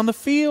up and down the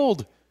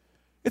field.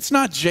 It's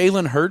not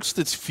Jalen Hurts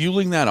that's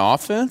fueling that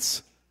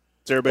offense.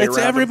 It's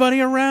everybody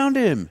around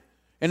him.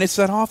 And it's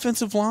that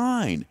offensive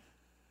line.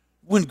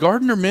 When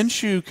Gardner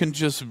Minshew can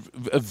just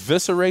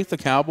eviscerate the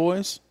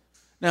Cowboys,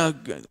 now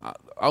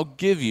I'll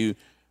give you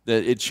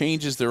that it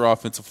changes their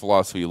offensive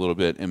philosophy a little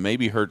bit, and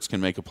maybe Hurts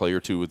can make a play or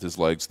two with his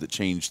legs that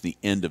change the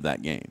end of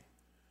that game,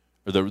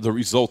 or the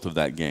result of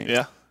that game.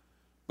 Yeah.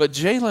 But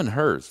Jalen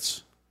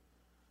Hurts,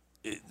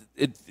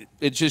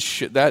 it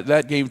just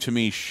that game to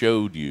me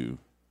showed you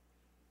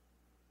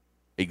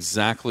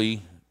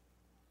exactly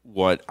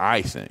what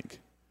I think,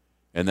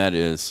 and that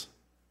is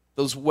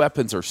those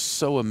weapons are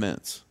so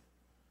immense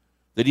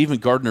that even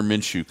Gardner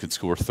Minshew could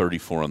score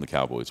 34 on the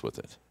Cowboys with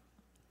it.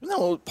 Isn't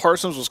that what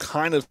Parsons was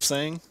kind of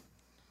saying?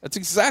 That's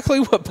exactly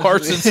what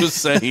Parsons was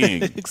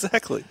saying.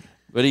 Exactly.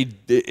 But he,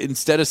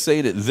 instead of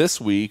saying it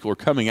this week or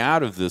coming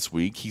out of this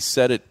week, he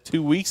said it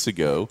 2 weeks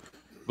ago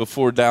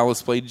before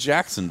Dallas played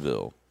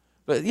Jacksonville.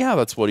 But, yeah,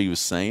 that's what he was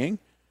saying.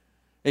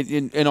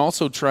 And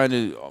also trying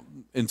to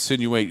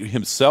insinuate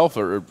himself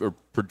or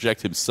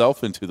project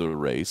himself into the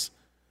race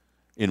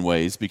in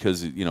ways,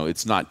 because,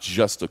 it's not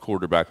just a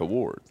quarterback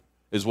award,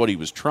 is what he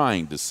was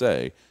trying to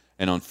say.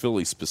 And on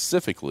Philly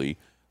specifically,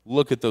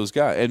 look at those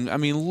guys. And,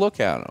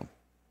 look at them.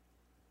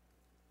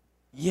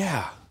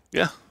 Yeah.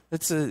 Yeah.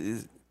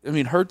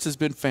 Hurts has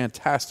been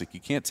fantastic.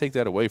 You can't take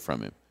that away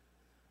from him.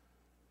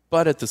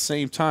 But at the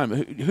same time,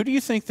 who do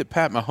you think that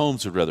Pat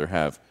Mahomes would rather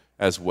have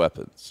as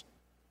weapons?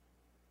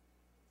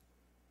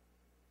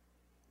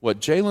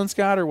 What Jalen's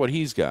got or what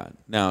he's got?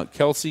 Now,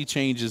 Kelsey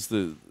changes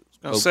the.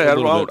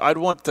 I'd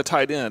want the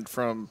tight end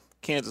from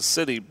Kansas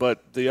City,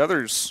 but the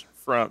others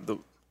from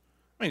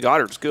the.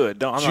 Goddard's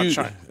good. Not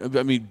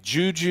trying.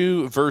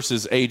 Juju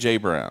versus A.J.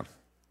 Brown.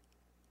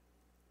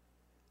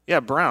 Yeah,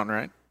 Brown,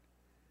 right?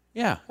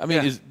 Yeah,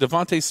 is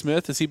Devontae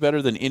Smith, is he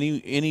better than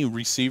any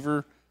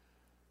receiver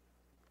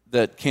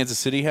that Kansas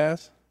City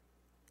has?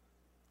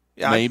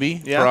 Yeah,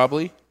 maybe,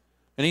 probably,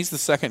 and he's the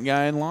second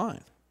guy in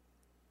line.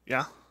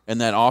 Yeah,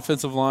 and that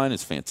offensive line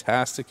is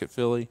fantastic at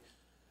Philly.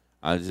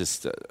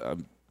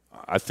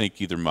 I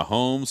think either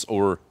Mahomes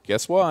or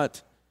guess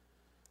what?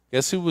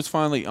 Guess who was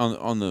finally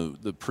on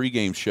the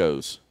pregame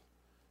shows?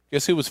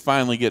 Guess who was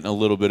finally getting a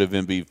little bit of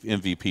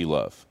MVP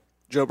love?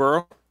 Joe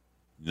Burrow?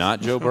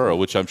 Not Joe Burrow,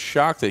 which I'm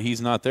shocked that he's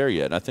not there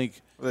yet. I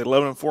think Are they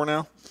 11-4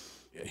 now?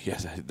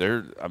 yes,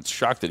 I'm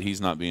shocked that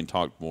he's not being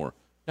talked more.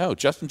 No,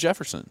 Justin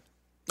Jefferson.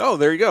 Oh,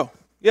 there you go.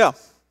 Yeah.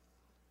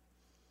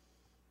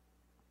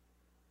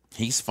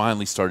 He's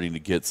finally starting to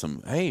get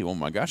some. Hey, oh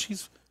my gosh,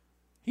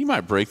 he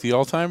might break the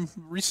all-time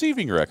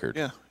receiving record.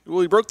 Yeah.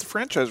 Well, he broke the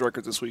franchise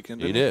record this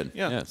weekend. He didn't did.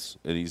 Yeah. Yes,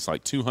 and he's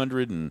like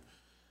 200 and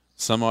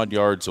some odd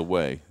yards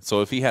away.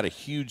 So if he had a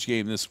huge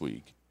game this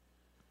week,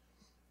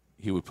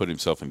 he would put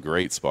himself in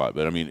great spot.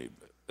 But I mean,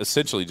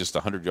 essentially just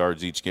 100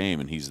 yards each game,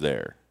 and he's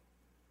there.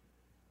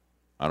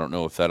 I don't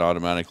know if that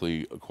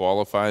automatically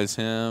qualifies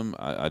him.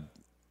 I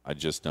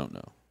just don't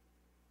know.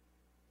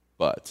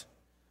 But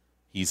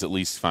he's at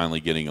least finally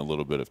getting a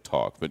little bit of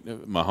talk. But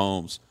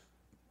Mahomes,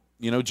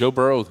 Joe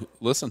Burrow,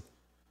 listen,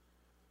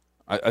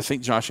 I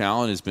think Josh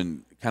Allen has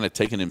been kind of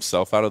taking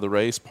himself out of the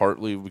race,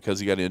 partly because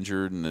he got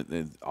injured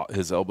and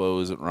his elbow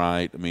isn't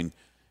right. I mean,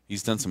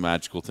 he's done some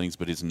magical things,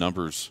 but his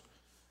numbers,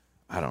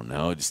 I don't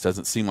know. It just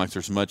doesn't seem like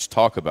there's much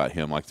talk about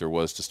him like there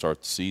was to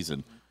start the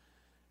season.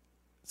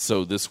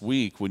 So this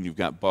week, when you've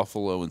got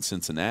Buffalo and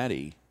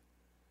Cincinnati,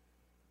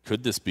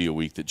 could this be a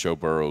week that Joe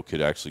Burrow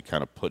could actually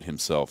kind of put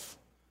himself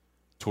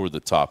toward the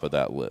top of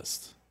that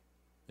list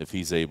if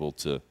he's able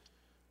to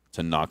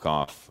knock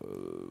off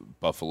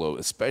Buffalo,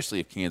 especially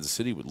if Kansas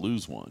City would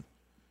lose one?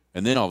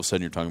 And then all of a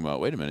sudden you're talking about,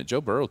 wait a minute, Joe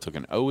Burrow took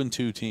an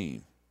 0-2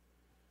 team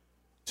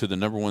to the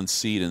number 1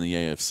 seed in the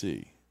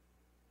AFC.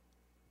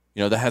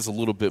 That has a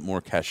little bit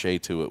more cachet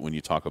to it when you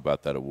talk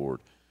about that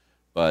award.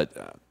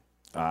 But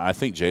I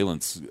think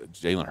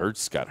Jalen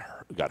Hurts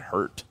got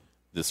hurt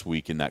this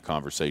week in that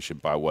conversation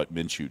by what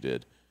Minshew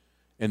did.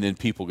 And then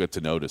people get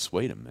to notice,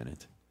 wait a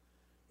minute,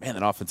 man,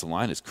 that offensive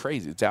line is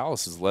crazy.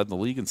 Dallas has led the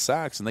league in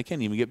sacks, and they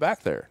can't even get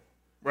back there.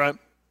 Right.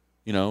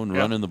 And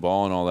running the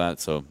ball and all that.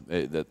 So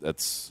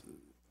that's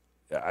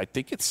I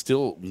think it's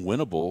still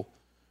winnable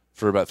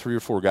for about 3 or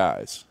 4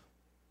 guys.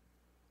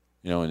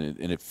 And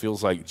it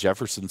feels like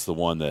Jefferson's the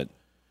one that,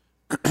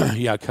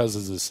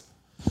 Cousins is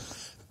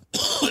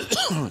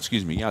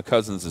excuse me,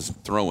 Cousins is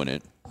throwing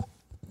it,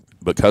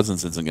 but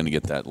Cousins isn't going to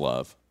get that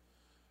love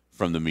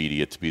from the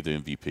media to be the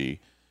MVP.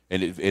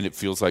 And it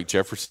feels like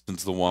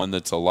Jefferson's the one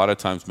that's a lot of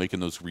times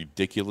making those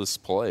ridiculous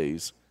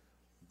plays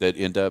that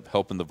end up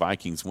helping the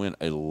Vikings win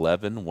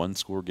 11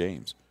 one-score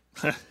games.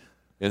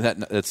 And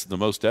that's the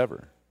most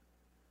ever.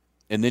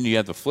 And then you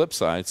have the flip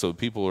side, so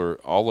people are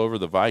all over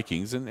the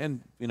Vikings,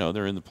 and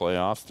they're in the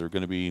playoffs. They're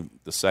going to be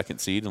the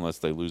 2nd seed unless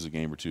they lose a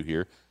game or 2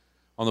 here.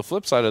 On the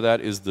flip side of that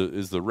is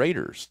the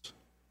Raiders.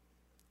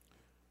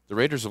 The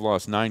Raiders have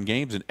lost 9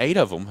 games, and 8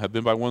 of them have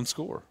been by 1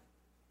 score.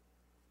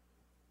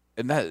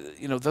 And that,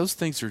 those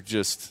things are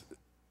just,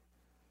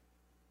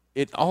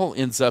 it all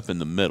ends up in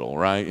the middle,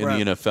 right, in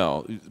the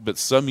NFL. But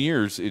some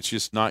years, it's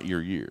just not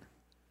your year.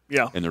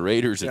 Yeah. And the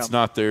Raiders, it's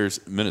not theirs.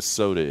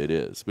 Minnesota, it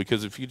is.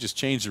 Because if you just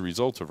change the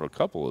results of a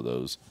couple of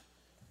those,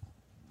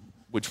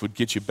 which would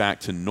get you back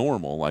to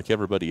normal like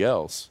everybody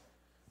else,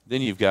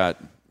 then you've got,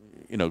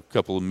 a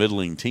couple of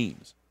middling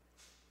teams.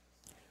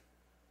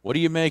 What do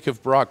you make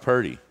of Brock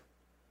Purdy?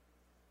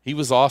 He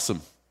was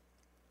awesome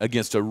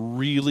against a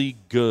really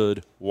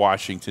good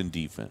Washington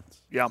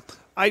defense. Yeah.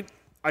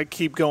 I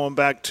keep going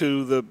back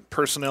to the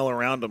personnel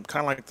around him,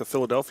 kind of like the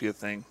Philadelphia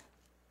thing.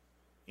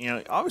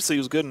 Obviously he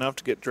was good enough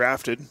to get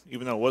drafted,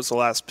 even though it was the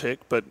last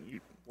pick, but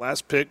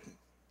last pick,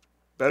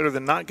 better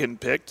than not getting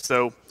picked.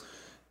 So,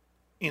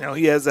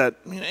 he has that,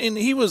 and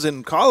he was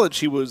in college,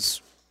 he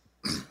was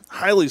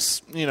highly,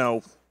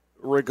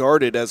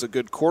 regarded as a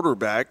good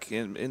quarterback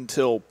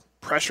until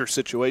pressure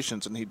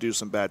situations and he'd do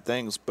some bad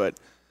things. But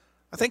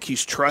I think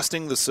he's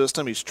trusting the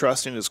system. He's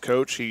trusting his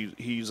coach.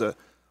 He was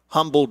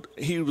humbled,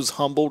 being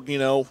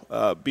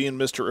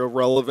Mr.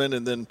 Irrelevant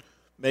and then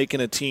making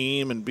a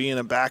team and being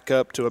a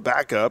backup to a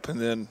backup. And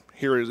then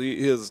here is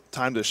his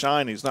time to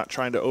shine. He's not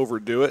trying to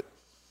overdo it,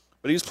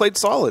 but he's played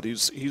solid.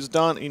 He's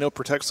done,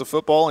 protects the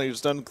football, and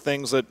he's done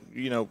things that,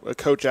 a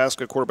coach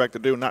asks a quarterback to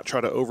do, not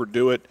try to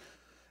overdo it,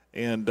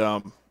 and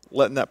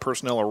letting that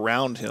personnel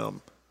around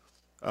him,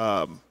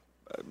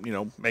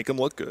 make him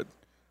look good.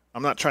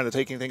 I'm not trying to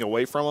take anything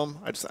away from him.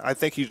 I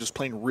think he's just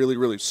playing really,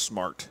 really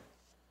smart.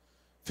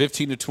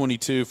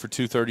 15-22 for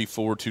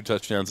 234, 2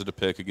 touchdowns and a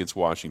pick against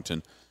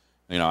Washington.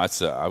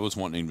 I was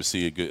wanting to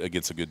see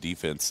against a good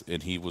defense,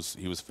 and he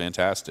was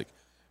fantastic.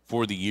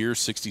 For the year,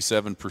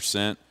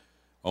 67%,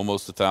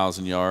 almost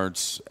 1,000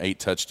 yards, 8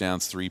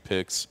 touchdowns, 3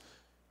 picks.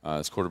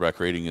 His quarterback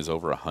rating is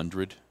over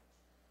 100.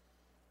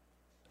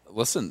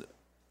 Listen,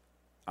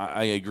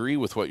 I agree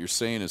with what you're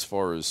saying as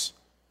far as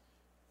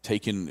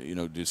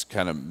taking, just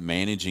kind of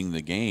managing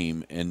the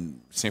game.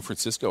 And San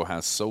Francisco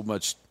has so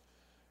much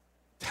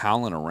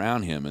talent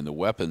around him and the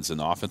weapons and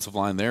the offensive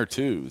line there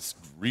too. It's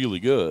really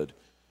good.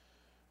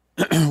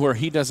 Where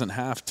he doesn't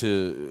have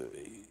to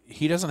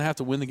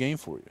win the game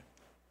for you.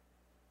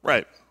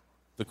 Right.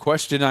 The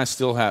question I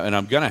still have, and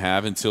I'm going to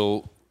have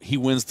until he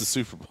wins the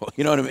Super Bowl,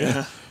 you know what I mean?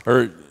 Yeah.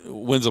 Or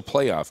wins a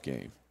playoff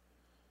game.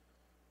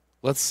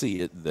 Let's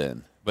see it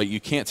then. But you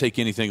can't take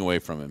anything away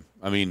from him.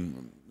 I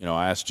mean,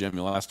 I asked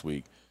Jimmy last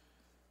week,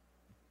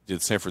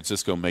 did San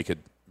Francisco make a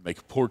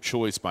poor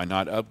choice by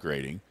not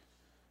upgrading?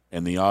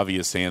 And the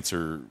obvious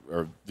answer,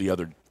 or the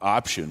other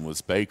option, was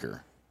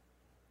Baker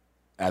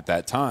at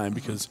that time,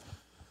 because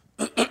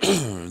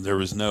there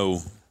was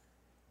no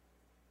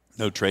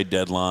trade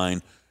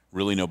deadline,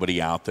 really nobody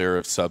out there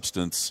of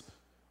substance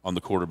on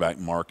the quarterback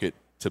market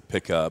to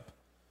pick up,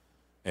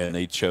 and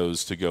they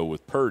chose to go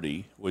with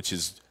Purdy, which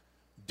is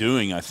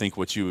doing, I think,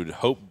 what you would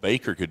hope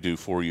Baker could do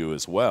for you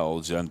as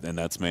well, and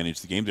that's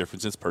manage the game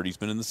difference, since Purdy's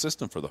been in the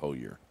system for the whole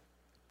year.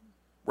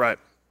 Right.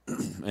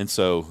 And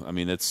so, I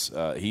mean, it's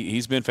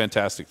he's been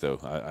fantastic, though.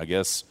 I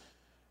guess,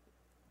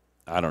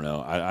 I don't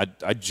know.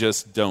 I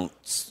just don't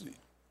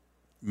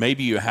 –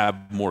 maybe you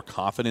have more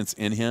confidence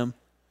in him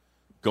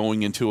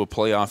going into a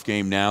playoff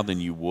game now than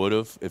you would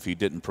have if he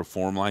didn't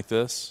perform like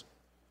this.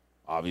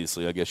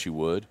 Obviously, I guess you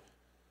would.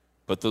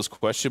 But those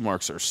question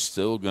marks are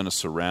still going to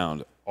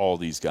surround all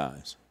these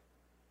guys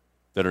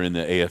that are in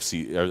the the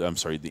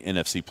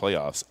NFC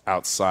playoffs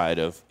outside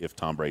of if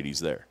Tom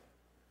Brady's there.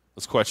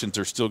 Those questions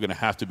are still going to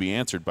have to be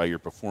answered by your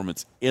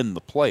performance in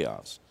the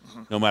playoffs,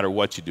 no matter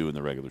what you do in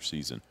the regular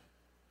season.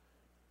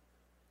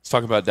 Let's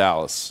talk about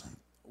Dallas.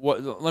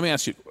 Let me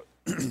ask you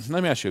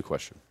a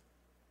question.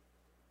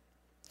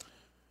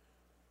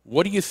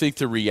 What do you think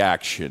the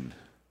reaction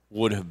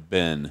would have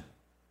been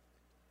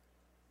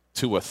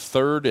to a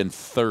 3rd and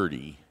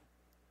 30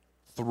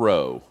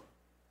 throw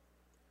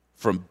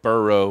from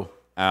Burrow,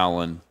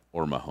 Allen,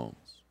 or Mahomes?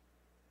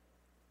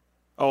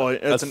 Oh,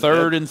 it's a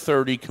 3rd and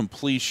 30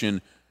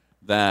 completion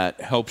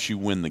that helps you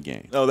win the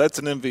game. No, that's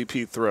an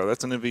MVP throw.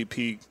 That's an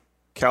MVP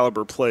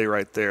caliber play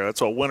right there.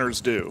 That's what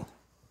winners do.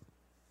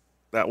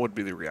 That would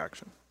be the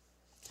reaction.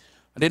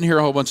 I didn't hear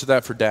a whole bunch of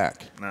that for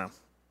Dak. No.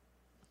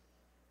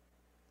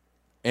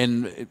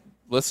 And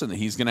listen,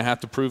 he's going to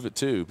have to prove it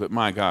too. But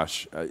my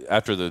gosh,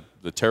 after the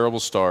terrible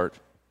start,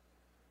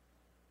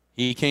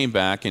 he came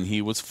back and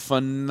he was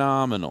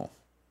phenomenal.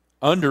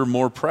 Under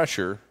more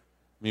pressure.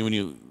 I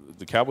mean,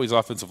 the Cowboys'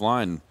 offensive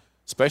line,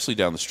 especially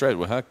down the stretch,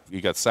 well, heck, you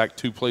got sacked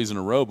 2 plays in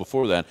a row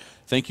before that.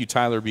 Thank you,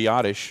 Tyler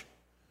Biadasz,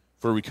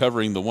 for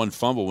recovering the one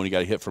fumble when he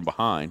got hit from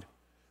behind,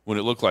 when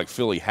it looked like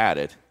Philly had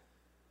it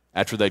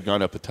after they'd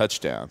gone up a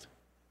touchdown.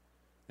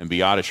 And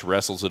Biadasz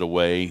wrestles it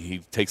away. He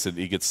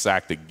gets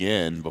sacked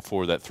again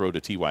before that throw to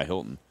T.Y.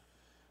 Hilton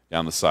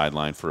down the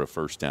sideline for a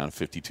first down,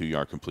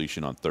 52-yard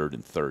completion on 3rd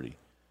and 30.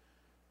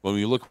 When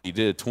we look, he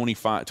did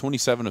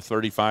 27 of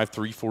 35,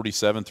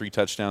 347, 3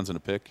 touchdowns and a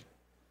pick.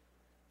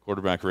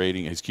 Quarterback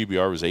rating, his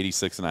QBR was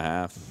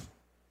 86.5.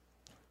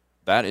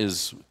 That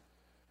is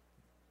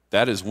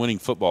winning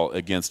football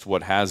against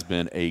what has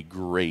been a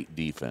great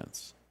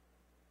defense.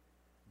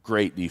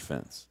 Great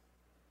defense.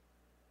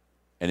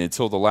 And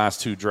until the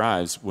last 2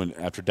 drives,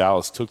 after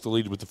Dallas took the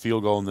lead with the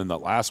field goal, and then the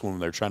last one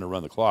when they're trying to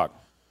run the clock,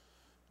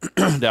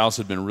 Dallas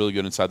had been really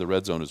good inside the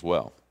red zone as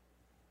well.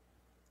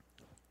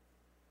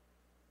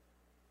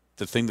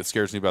 The thing that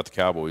scares me about the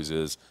Cowboys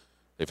is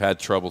they've had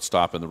trouble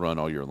stopping the run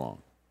all year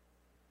long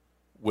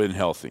when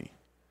healthy.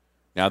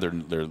 Now they're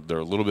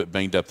a little bit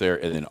banged up there,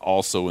 and then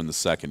also in the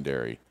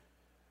secondary.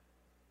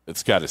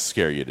 It's got to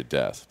scare you to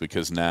death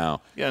because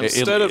now –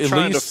 instead of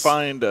trying to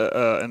find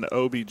an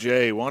OBJ,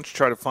 why don't you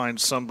try to find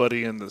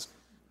somebody in the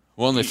 –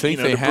 Well, and they think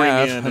they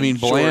have. I mean,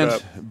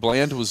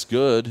 Bland was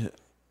good,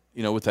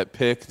 with that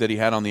pick that he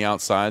had on the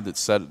outside that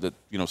started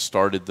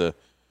to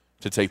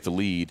take the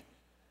lead.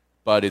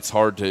 But it's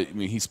hard to – I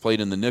mean, he's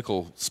played in the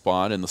nickel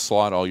spot in the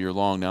slot all year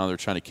long. Now they're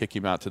trying to kick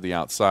him out to the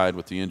outside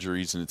with the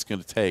injuries, and it's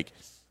going to take,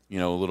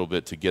 a little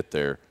bit to get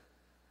there.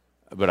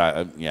 But,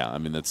 I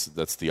mean,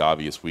 that's the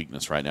obvious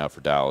weakness right now for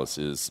Dallas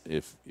is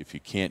if you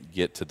can't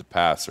get to the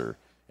passer,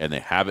 and they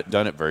haven't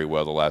done it very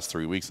well the last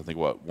 3 weeks. I think,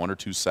 1 or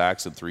 2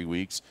 sacks in 3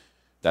 weeks?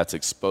 That's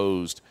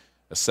exposed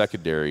a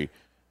secondary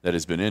that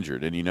has been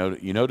injured. And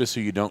you notice who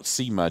you don't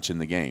see much in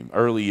the game.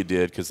 Early you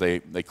did because they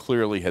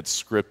clearly had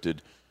scripted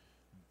 –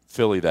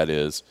 Philly, that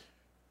is,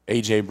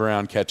 A.J.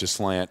 Brown catch a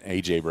slant,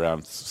 A.J.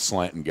 Brown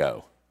slant and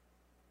go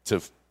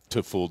to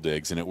fool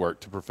Diggs, and it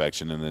worked to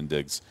perfection. And then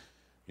Diggs,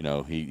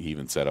 he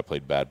even said, I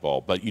played bad ball.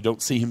 But you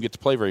don't see him get to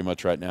play very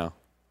much right now.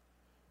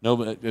 No,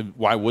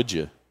 why would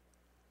you?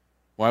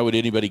 Why would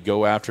anybody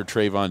go after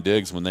Trayvon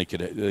Diggs when they could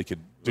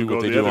do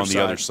what they do on the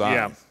other side?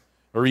 Yeah.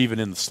 Or even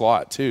in the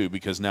slot, too,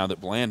 because now that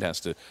Bland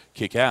has to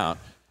kick out,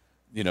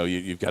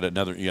 you've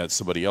got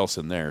somebody else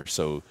in there.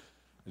 So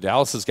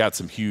Dallas has got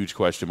some huge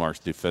question marks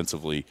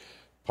defensively.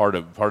 Part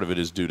of it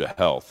is due to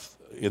health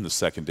in the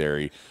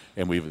secondary,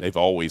 and they've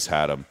always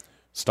had them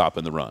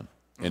stopping the run.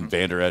 And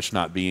Vander Esch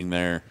not being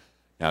there,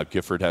 now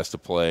Gifford has to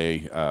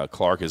play.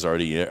 Clark is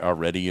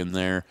already in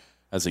there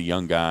as a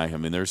young guy. I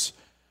mean, there's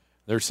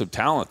some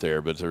talent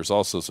there, but there's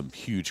also some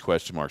huge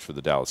question marks for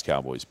the Dallas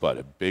Cowboys. But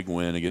a big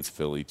win against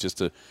Philly just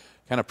to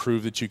kind of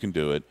prove that you can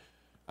do it,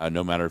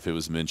 no matter if it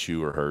was Minshew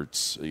or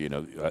Hurts.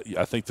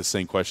 I think the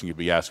same question could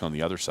be asked on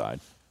the other side.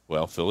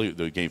 Well,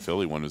 the game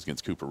Philly won was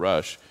against Cooper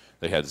Rush.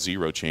 They had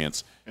zero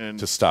chance And-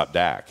 to stop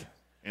Dak.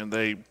 And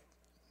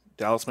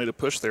Dallas made a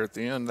push there at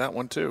the end, that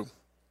one too.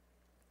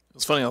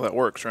 It's funny how that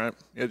works, right?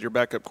 You had your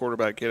backup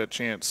quarterback get a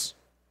chance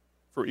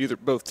for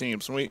both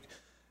teams.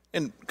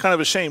 And kind of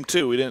a shame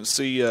too. We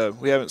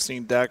haven't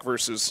seen Dak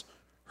versus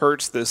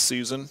Hurts this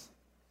season.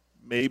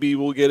 Maybe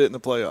we'll get it in the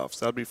playoffs.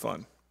 That'd be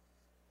fun.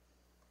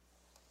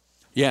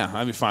 Yeah,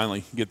 I mean,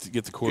 finally get the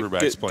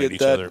quarterbacks playing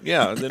each other.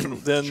 Yeah,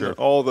 then Sure.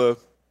 all the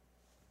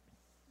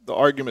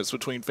arguments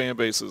between fan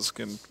bases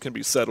can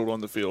be settled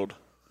on the field.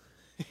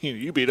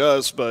 You beat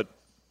us, but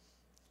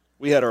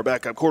we had our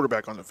backup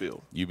quarterback on the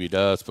field. You beat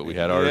us, but we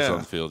had ours on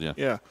the field. Yeah,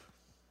 Yeah.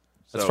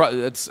 that's So, probably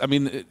that's. I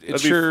mean, it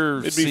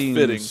it'd be seems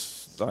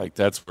fitting. like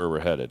that's where we're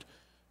headed.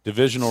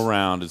 Divisional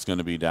round is going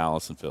to be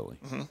Dallas and Philly.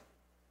 Mm-hmm.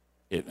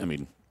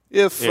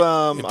 If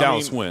If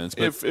Dallas wins,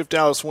 but- if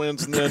Dallas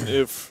wins, and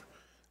then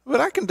but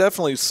I can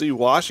definitely see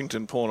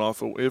Washington pulling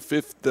off if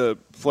the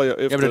play.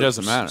 If Yeah, but it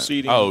doesn't matter.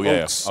 Seeding Oh,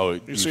 yeah. votes, Oh,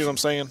 you see what I'm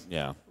saying?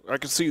 yeah, I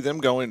could see them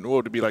going. What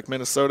would it be like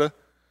Minnesota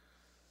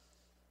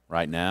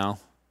right now,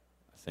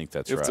 I think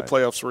that's if right. the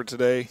playoffs were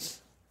today? I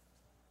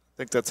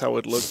think that's how it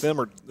would look. Them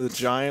or the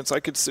Giants.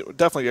 I could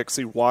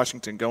see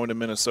Washington going to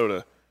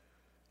Minnesota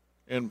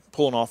and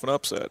pulling off an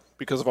upset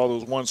because of all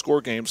those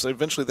one-score games.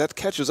 Eventually, that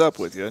catches up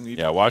with you. And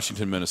Yeah,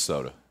 Washington,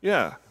 Minnesota.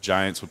 yeah.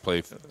 Giants would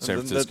play San then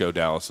Francisco,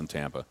 Dallas, and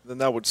Tampa. Then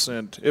that would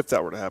send, if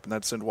that were to happen,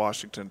 that'd send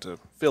Washington to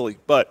Philly.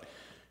 But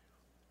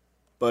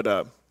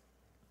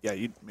yeah,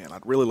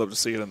 I'd really love to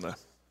see it in the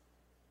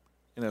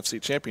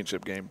NFC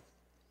Championship game.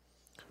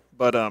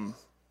 But anyways,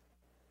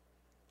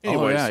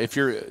 Oh yeah,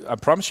 I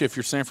promise you, if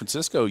you're San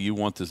Francisco, you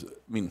want this. I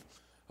mean,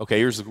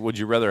 okay, would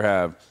you rather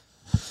have?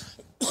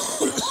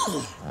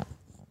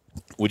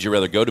 Would you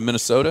rather go to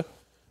Minnesota,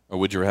 or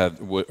would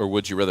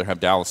you rather have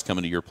Dallas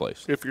coming to your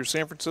place? if you're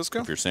San Francisco,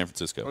 If you're San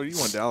Francisco, you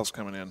want Dallas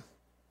coming in.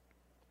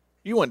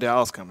 You want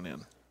Dallas coming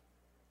in,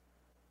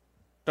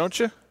 don't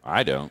you?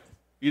 I don't.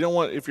 You don't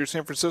want if you're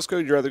San Francisco,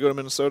 you'd rather go to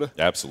Minnesota.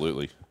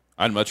 Absolutely,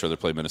 I'd much rather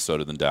play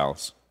Minnesota than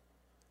Dallas.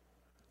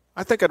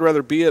 I think I'd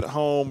rather be at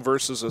home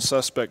versus a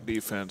suspect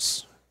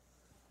defense.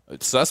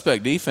 It's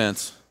suspect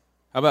defense.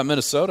 How about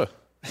Minnesota?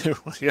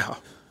 Yeah.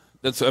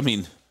 That's. I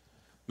mean,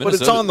 But it's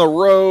Minnesota- on the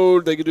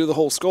road. They could do the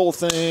whole skull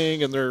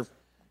thing, and they're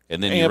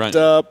and then amped you run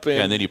up.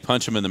 yeah, and then you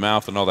punch them in the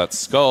mouth, and all that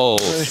skull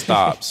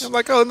stops. I'm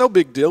like, oh, no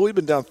big deal. We've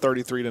been down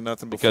 33-0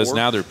 before. Because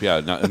now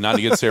they're not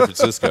against San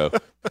Francisco.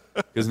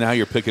 Because now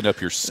you're picking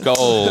up your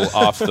skull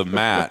off the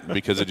mat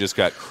because it just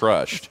got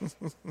crushed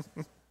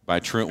by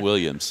Trent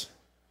Williams.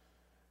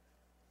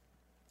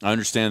 I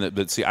understand that,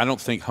 but see, I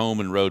don't think home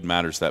and road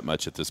matters that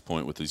much at this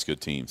point with these good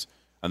teams.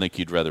 I think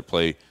you'd rather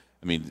play.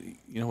 I mean,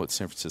 you know what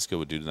San Francisco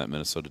would do to that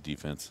Minnesota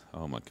defense?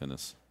 Oh my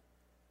goodness.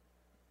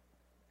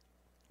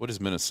 What is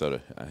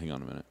Minnesota? Hang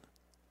on a minute.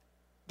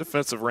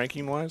 defensive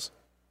ranking wise.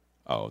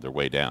 Oh, they're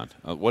way down.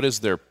 What is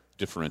their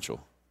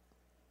differential?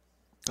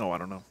 Oh, I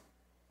don't know.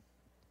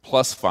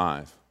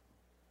 +5.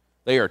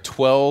 They are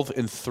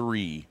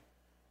 12-3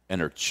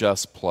 and are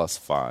just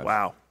 +5.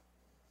 Wow.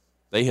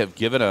 They have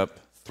given up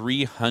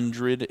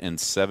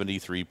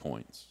 373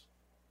 points.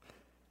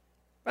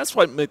 That's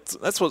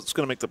what's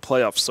going to make the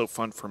playoffs so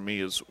fun for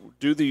me is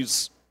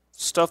does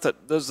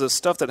the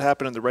stuff that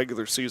happened in the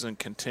regular season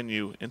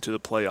continue into the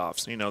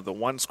playoffs? You know, the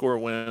one-score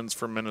wins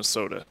for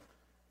Minnesota.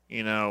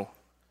 You know,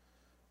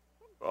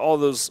 all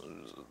those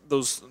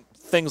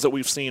things that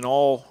we've seen.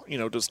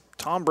 Does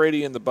Tom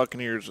Brady and the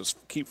Buccaneers just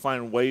keep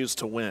finding ways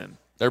to win?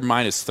 They're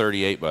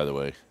 -38, by the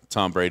way.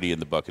 Tom Brady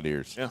and the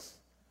Buccaneers. Yeah.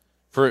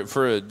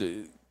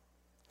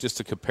 Just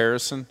a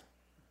comparison,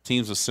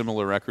 teams with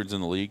similar records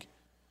in the league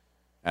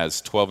as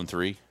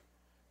 12-3.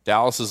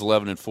 Dallas is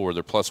 11-4.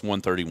 They're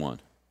 +131.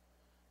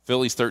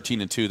 Philly's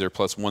 13-2. They're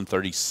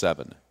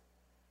 +137.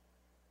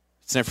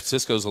 San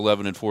Francisco's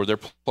 11-4. They're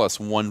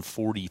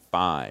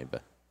 +145.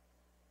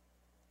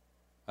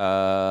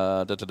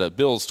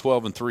 Bills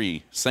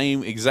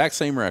 12-3. Exact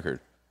same record.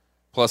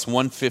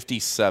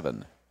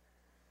 +157.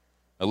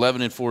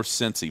 11-4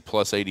 Cincy,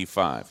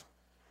 +85.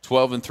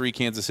 12-3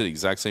 Kansas City,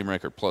 exact same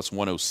record,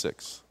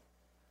 +106.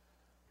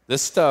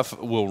 This stuff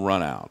will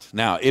run out.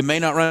 Now, it may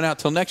not run out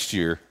till next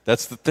year.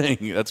 That's the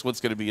thing. That's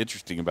what's going to be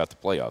interesting about the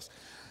playoffs.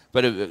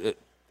 But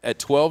at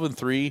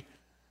 12-3,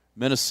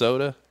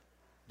 Minnesota,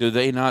 do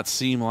they not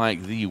seem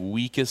like the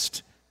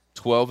weakest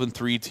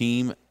 12-3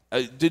 team?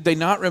 Did they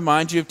not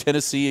remind you of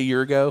Tennessee a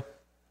year ago?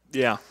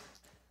 Yeah.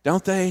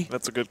 Don't they?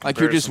 That's a good Like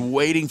you're just comparison.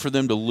 waiting for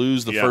them to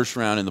lose the first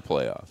round in the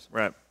playoffs.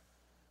 Right.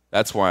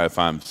 That's why if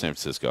I'm San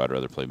Francisco, I'd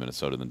rather play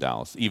Minnesota than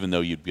Dallas, even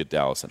though you'd get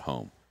Dallas at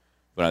home.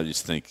 But I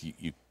just think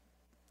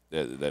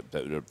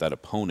that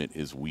opponent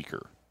is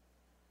weaker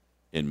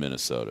in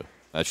Minnesota.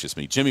 That's just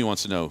me. Jimmy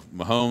wants to know,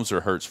 Mahomes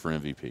or Hurts for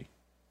MVP?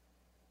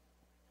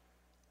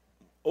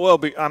 Well,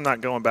 I'm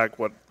not going back.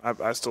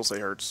 I still say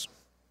Hurts.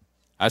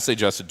 I say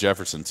Justin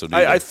Jefferson. So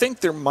I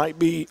think there might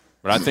be.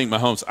 But I think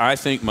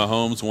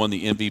Mahomes won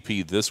the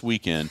MVP this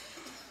weekend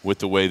with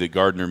the way that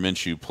Gardner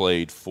Minshew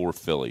played for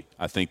Philly.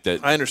 I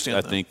understand.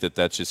 I think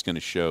that's just going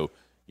to show,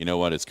 you know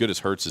what, as good as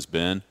Hurts has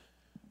been,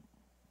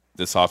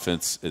 this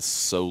offense is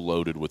so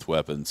loaded with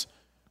weapons.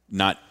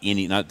 Not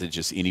that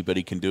just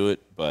anybody can do it,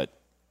 but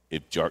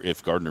if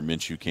Gardner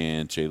Minshew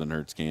can, Jalen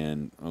Hurts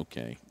can,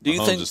 okay.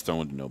 Mahomes is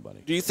throwing to nobody.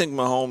 Do you think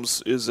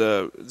Mahomes is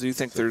do you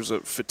think there's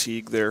a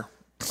fatigue there,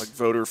 like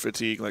voter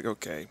fatigue? Like,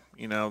 okay,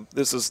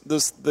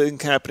 this thing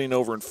happening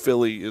over in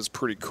Philly is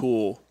pretty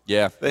cool.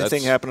 Yeah, that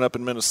thing happening up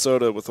in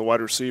Minnesota with the wide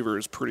receiver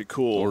is pretty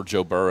cool. Or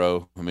Joe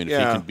Burrow. I mean, if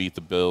he can beat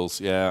the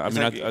Bills, yeah.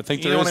 I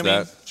think there is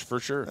that for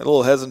sure. A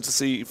little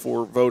hesitancy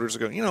for voters to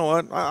go, you know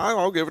what,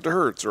 I'll give it to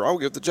Hurts or I'll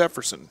give it to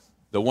Jefferson.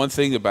 The one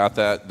thing about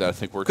that I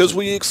think works because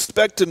we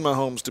expected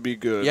Mahomes to be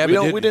good. Yeah,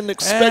 we didn't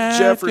expect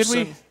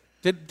Jefferson.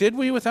 Did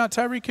we without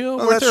Tyreek Hill?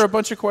 Weren't there a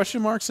bunch of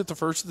question marks at the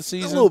first of the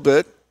season? A little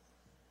bit.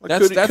 Like,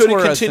 could he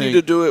continue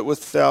to do it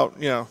without?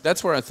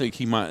 That's where I think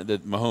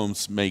that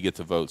Mahomes may get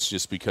the votes,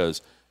 just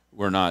because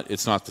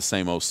it's not the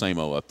same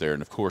old up there.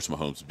 And of course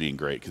Mahomes is being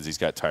great because he's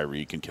got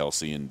Tyreek and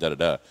Kelsey and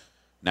da-da-da.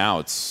 Now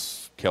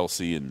it's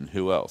Kelsey and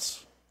who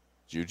else?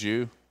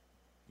 Juju.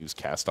 He was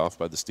cast off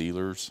by the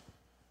Steelers.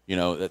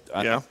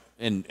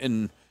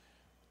 And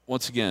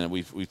once again,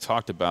 we've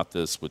talked about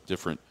this with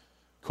different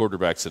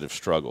quarterbacks that have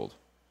struggled.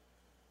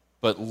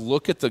 But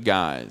look at the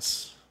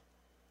guys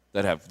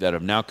that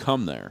have now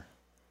come there,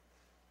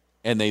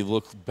 and they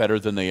look better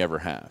than they ever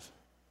have.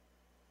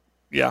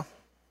 Yeah.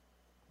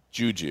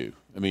 Juju.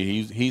 I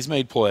mean, he's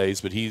made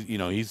plays, but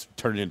he's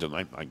turned into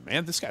like,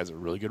 man, this guy's a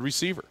really good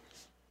receiver.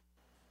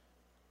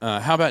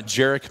 How about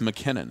Jerick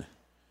McKinnon?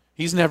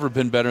 He's never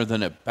been better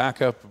than a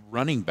backup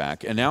running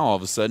back, and now all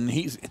of a sudden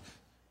he's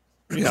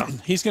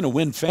going to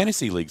win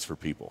fantasy leagues for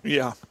people.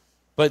 Yeah.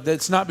 But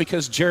that's not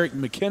because Jerick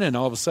McKinnon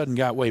all of a sudden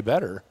got way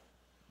better.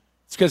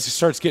 It's because he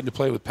starts getting to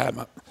play with Pat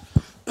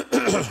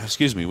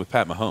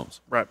Mahomes.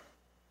 Right.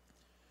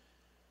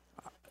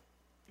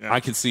 Yeah. I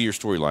can see your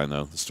storyline,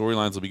 though. The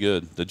storylines will be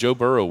good. The Joe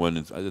Burrow one,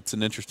 it's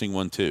an interesting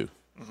one, too.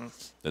 Mm-hmm.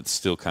 That's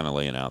still kind of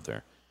laying out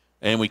there.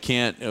 And we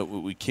can't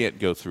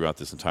go throughout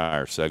this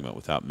entire segment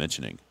without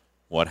mentioning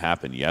what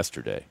happened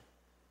yesterday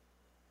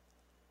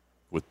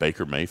with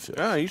Baker Mayfield.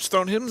 Yeah, he's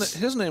thrown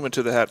his name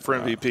into the hat for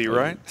MVP,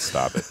 right?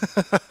 Stop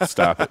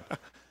it.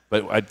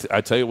 But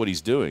I tell you what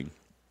he's doing.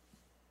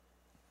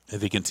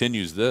 If he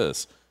continues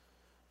this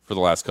for the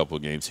last couple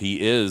of games,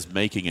 he is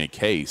making a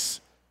case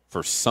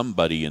for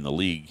somebody in the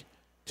league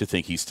to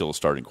think he's still a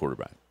starting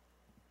quarterback.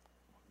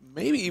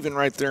 Maybe even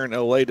right there in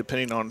L.A.,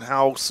 depending on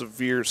how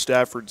severe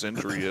Stafford's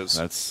injury is.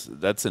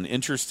 That's an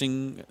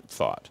interesting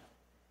thought.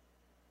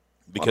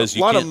 Because a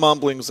lot of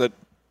mumblings that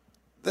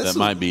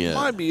might be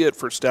it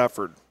for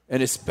Stafford.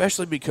 And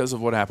especially because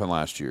of what happened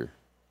last year.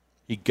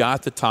 He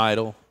got the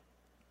title.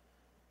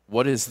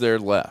 What is there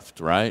left,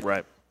 right?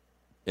 Right.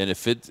 And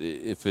if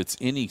it's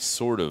any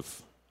sort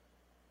of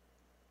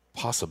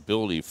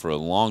possibility for a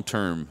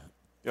long-term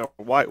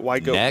why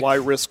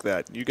risk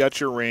that? You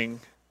got your ring.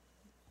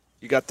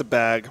 You got the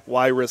bag.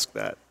 Why risk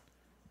that?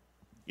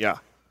 Yeah.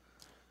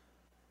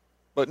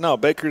 But no,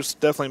 Baker's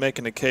definitely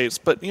making a case.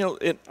 But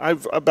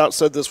I've about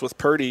said this with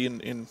Purdy,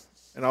 and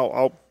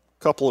I'll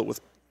couple it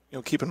with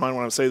keep in mind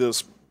when I say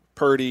this,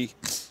 Purdy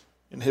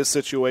in his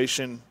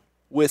situation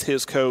with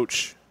his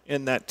coach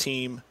in that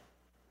team,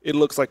 it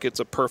looks like it's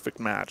a perfect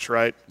match,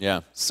 right?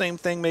 Yeah. Same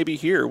thing maybe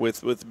here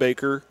with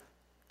Baker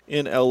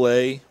in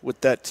L.A.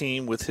 with that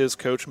team with his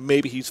coach.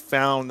 Maybe he's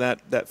found that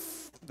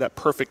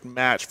perfect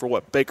match for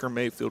what Baker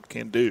Mayfield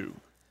can do.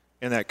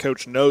 And that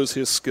coach knows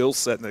his skill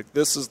set. And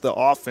this is the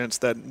offense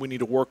that we need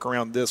to work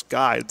around this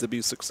guy to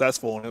be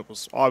successful. And it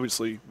was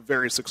obviously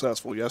very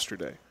successful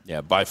yesterday. Yeah,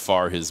 by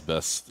far his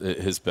best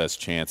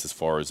chance as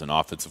far as an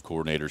offensive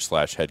coordinator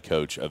 / head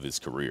coach of his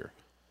career.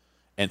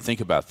 And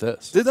think about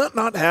this. Did that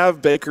not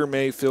have Baker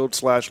Mayfield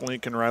 /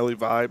 Lincoln Riley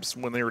vibes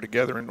when they were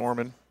together in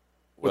Norman?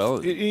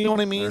 Well, you know what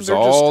I mean? There's They're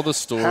all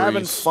just the stories.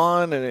 having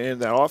fun,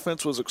 and that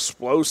offense was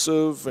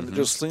explosive, and it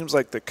just seems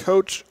like the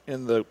coach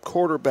and the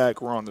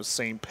quarterback were on the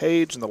same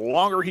page, and the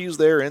longer he's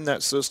there in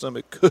that system,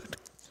 it could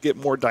get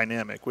more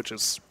dynamic, which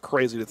is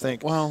crazy to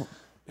think. Well,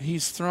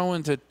 he's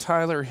throwing to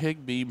Tyler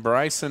Higbee,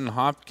 Bryson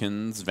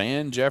Hopkins,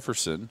 Van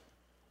Jefferson.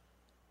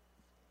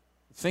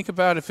 Think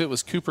about if it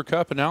was Cooper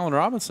Kupp and Allen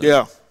Robinson.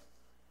 Yeah.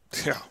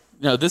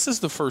 Now, this is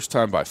the first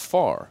time by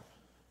far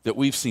that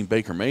we've seen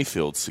Baker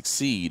Mayfield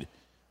succeed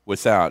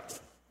without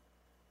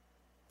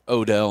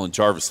Odell and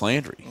Jarvis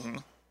Landry.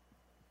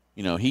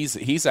 Mm-hmm.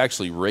 He's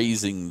actually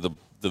raising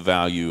the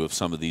value of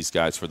some of these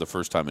guys for the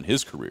first time in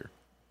his career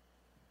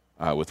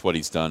with what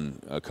he's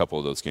done a couple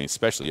of those games,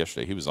 especially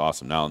yesterday. He was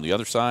awesome. Now, on the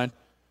other side,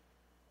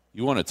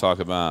 you want to talk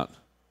about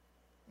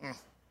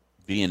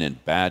being in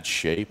bad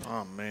shape.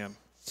 Oh, man.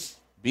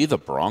 Be the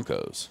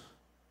Broncos.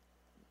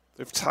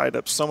 They've tied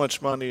up so much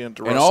money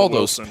into and Russell all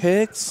Wilson. Those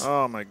picks.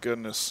 Oh, my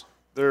goodness.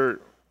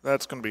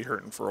 That's going to be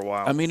hurting for a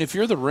while. I mean, if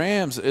you're the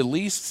Rams, at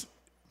least,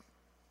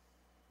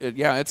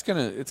 it's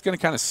gonna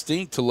kind of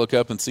stink to look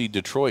up and see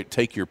Detroit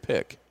take your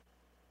pick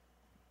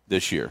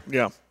this year.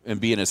 Yeah,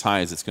 and being as high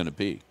as it's going to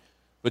be.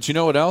 But you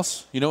know what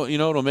else? You know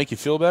what'll make you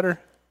feel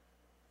better?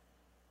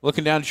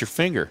 Looking down at your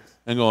finger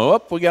and going,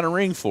 "Oh, we got a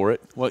ring for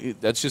it." Well,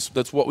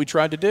 that's what we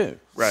tried to do.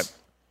 Right.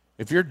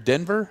 If you're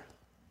Denver,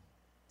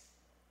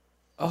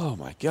 Oh,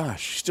 my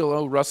gosh. You still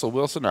owe Russell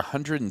Wilson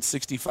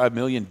 $165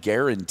 million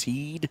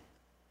guaranteed?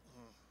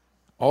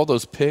 All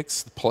those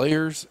picks, the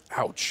players,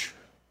 ouch.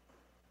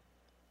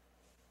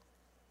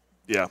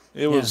 Yeah,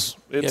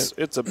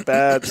 it's a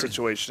bad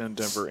situation in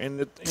Denver.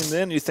 And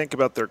then you think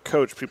about their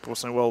coach. People will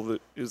say, well,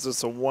 is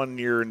this a 1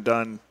 year and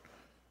done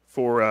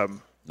for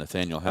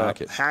Nathaniel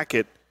Hackett?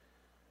 Hackett,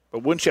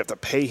 but wouldn't you have to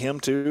pay him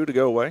to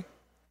go away?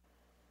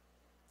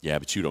 Yeah,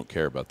 but you don't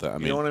care about that. I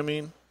mean, you know what I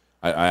mean?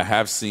 I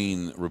have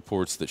seen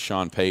reports that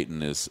Sean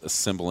Payton is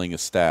assembling a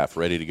staff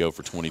ready to go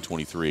for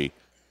 2023.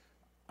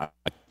 I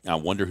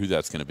wonder who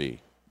that's going to be.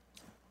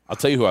 I'll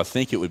tell you who I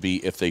think it would be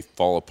if they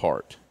fall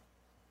apart.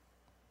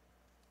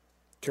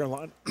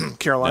 Carolina?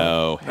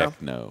 No, heck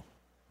no.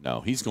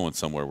 No, he's going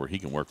somewhere where he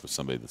can work with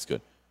somebody that's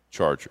good.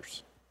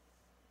 Chargers.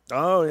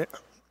 Oh,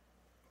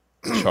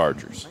 yeah.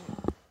 Chargers.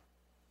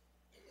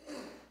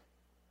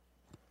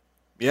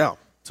 Yeah.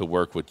 To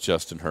work with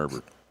Justin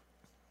Herbert.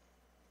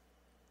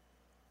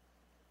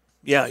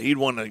 Yeah, he'd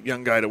want a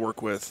young guy to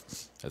work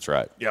with. That's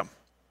right. Yeah.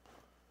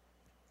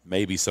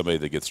 Maybe somebody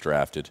that gets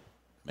drafted.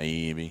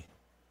 Maybe.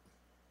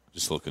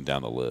 Just looking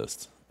down the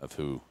list of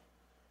who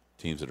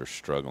teams that are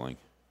struggling.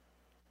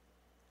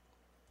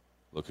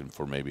 Looking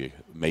for maybe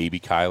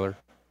Kyler.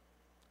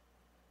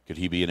 Could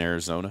he be in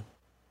Arizona?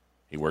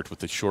 He worked with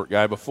the short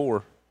guy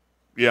before.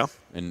 Yeah.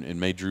 And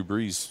made Drew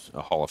Brees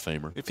a Hall of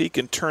Famer. If he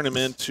can turn him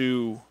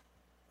into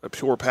a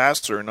pure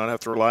passer and not have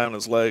to rely on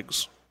his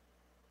legs.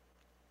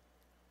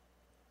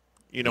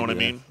 You know what I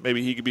mean?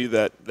 Maybe he could be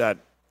that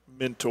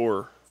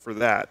mentor for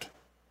that.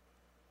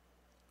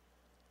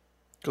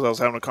 Because I was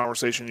having a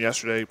conversation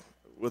yesterday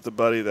with a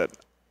buddy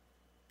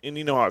and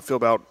you know how I feel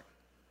about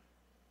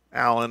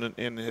Allen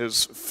and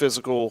his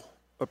physical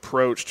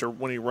approach to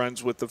when he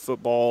runs with the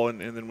football, and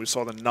then we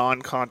saw the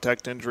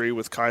non-contact injury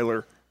with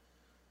Kyler.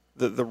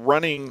 The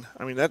running,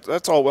 I mean,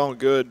 that's all well and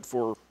good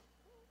for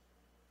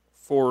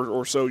 4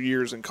 or so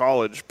years in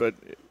college, but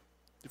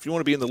if you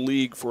want to be in the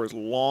league for as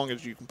long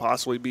as you can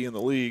possibly be in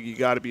the league, you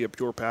got to be a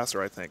pure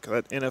passer, I think.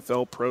 That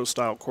NFL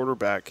pro-style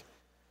quarterback.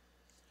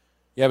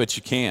 Yeah, but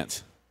you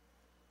can't.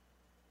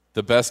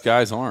 The best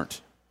guys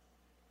aren't.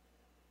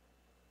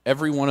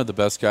 Every one of the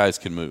best guys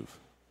can move.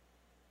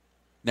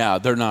 Now,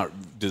 they're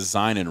not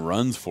designing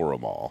runs for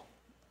them all.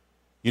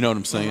 You know what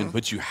I'm saying? Mm-hmm.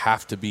 But you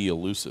have to be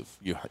elusive.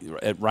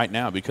 Right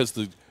now,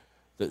 because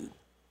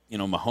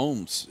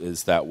Mahomes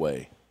is that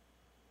way.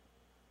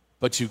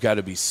 But you've got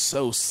to be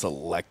so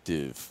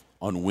selective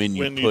on when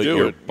you put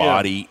your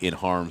body in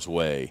harm's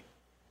way.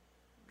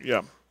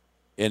 Yeah.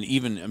 And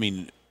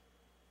even,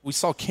 we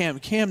saw Cam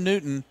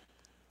Newton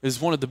is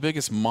one of the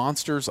biggest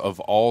monsters of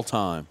all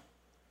time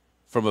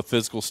from a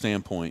physical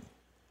standpoint,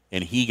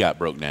 and he got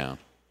broke down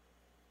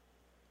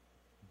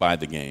by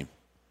the game.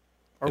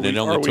 And it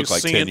only took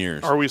like 10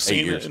 years. Are we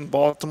seeing it in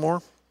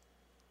Baltimore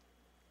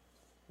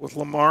with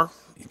Lamar?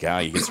 The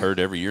guy, he gets hurt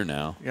every year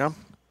now. Yeah.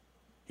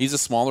 He's a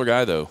smaller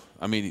guy, though.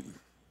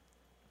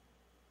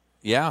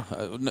 Yeah.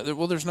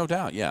 Well, there's no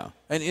doubt, yeah.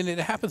 And it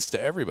happens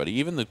to everybody.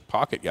 Even the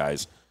pocket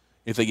guys,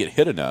 if they get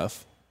hit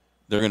enough,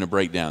 they're going to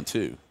break down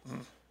too.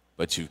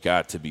 But you've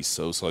got to be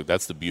so select.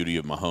 That's the beauty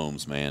of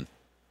Mahomes, man.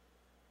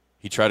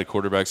 He tried a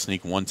quarterback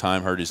sneak one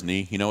time, hurt his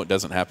knee. You know what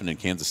doesn't happen in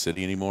Kansas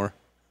City anymore?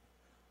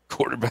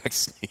 Quarterback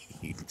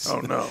sneaks. Oh,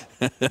 no.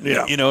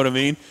 Yeah. You know what I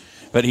mean?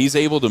 But he's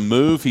able to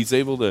move. He's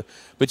able to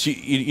 – but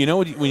you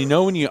know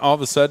when you all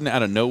of a sudden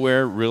out of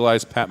nowhere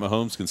realize Pat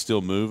Mahomes can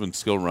still move and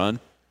still run?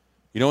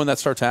 You know when that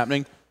starts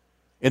happening?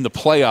 In the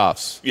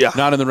playoffs. Yeah.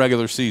 Not in the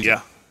regular season. Yeah.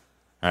 All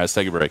right, let's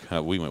take a break.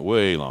 We went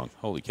way long.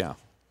 Holy cow.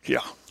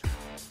 Yeah.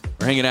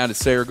 We're hanging out at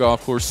Sayre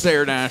Golf Course,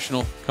 Sayre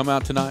National. Come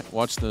out tonight.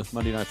 Watch the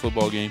Monday Night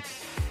Football game.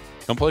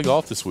 Come play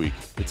golf this week.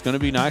 It's going to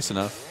be nice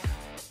enough.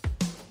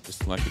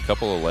 Just like a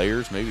couple of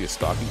layers, maybe a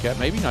stocking cap,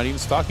 maybe not even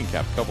stocking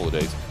cap, a couple of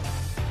days.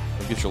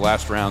 You'll get your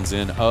last rounds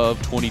in of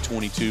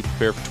 2022.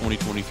 Prepare for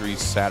 2023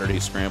 Saturday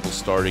Scramble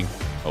starting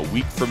a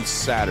week from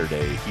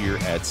Saturday here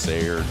at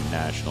Sayre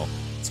National.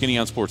 Skinny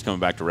on Sports coming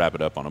back to wrap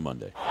it up on a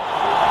Monday.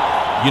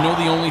 You know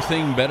the only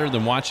thing better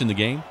than watching the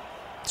game?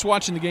 It's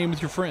watching the game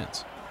with your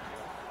friends.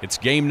 It's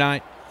game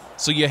night,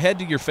 so you head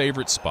to your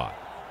favorite spot.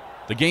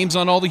 The game's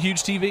on all the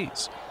huge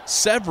TVs.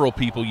 Several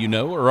people you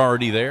know are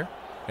already there,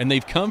 and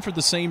they've come for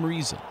the same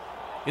reason.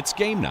 It's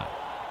game night,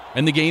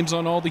 and the game's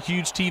on all the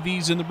huge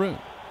TVs in the room.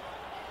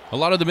 A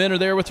lot of the men are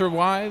there with their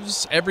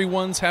wives.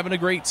 Everyone's having a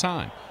great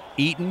time,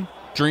 eating,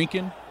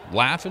 drinking,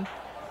 laughing,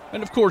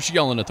 and of course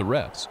yelling at the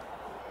refs.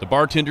 The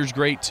bartender's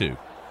great too.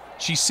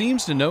 She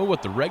seems to know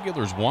what the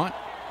regulars want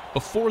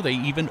before they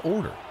even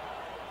order.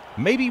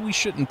 Maybe we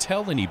shouldn't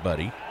tell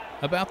anybody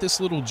about this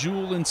little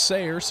jewel in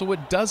Sayre so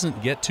it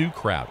doesn't get too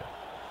crowded.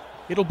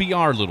 It'll be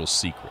our little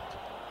secret.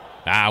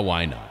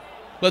 Why not?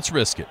 Let's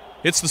risk it.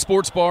 It's the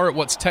sports bar at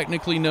what's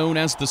technically known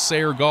as the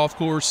Sayre Golf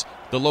Course.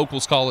 The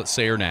locals call it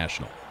Sayre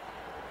National.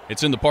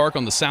 It's in the park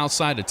on the south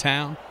side of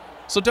town,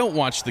 so don't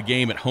watch the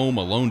game at home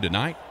alone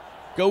tonight.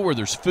 Go where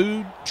there's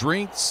food,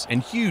 drinks,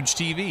 and huge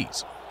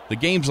TVs. The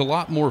game's a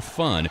lot more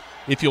fun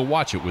if you'll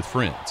watch it with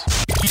friends.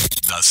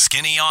 The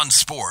Skinny on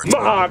Sports.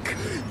 Mark.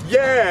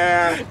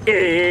 Yeah.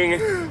 Ing.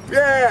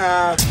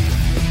 Yeah.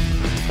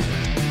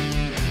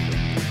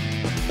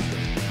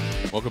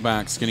 Welcome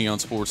back, Skinny on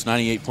Sports,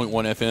 98.1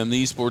 FM.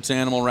 The Sports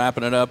Animal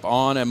wrapping it up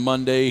on a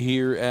Monday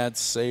here at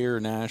Sayre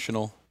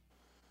National.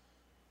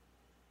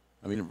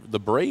 I mean, the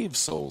Brave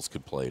Souls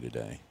could play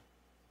today.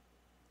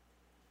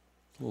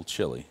 A little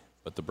chilly,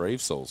 but the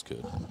Brave Souls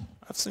could.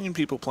 I've seen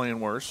people playing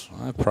worse.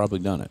 I've probably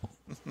done it,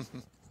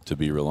 to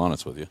be real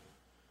honest with you.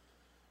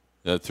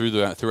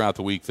 Throughout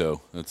the week,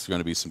 though, it's going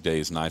to be some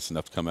days nice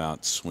enough to come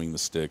out, swing the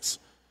sticks,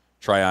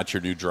 try out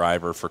your new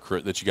driver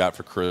that you got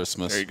for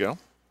Christmas. There you go.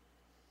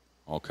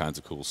 All kinds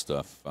of cool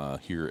stuff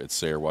here at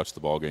Sayre. Watch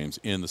the ball games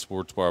in the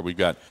sports bar. We've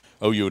got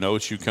OU and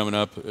OSU coming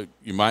up.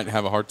 You might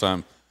have a hard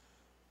time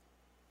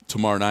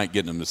tomorrow night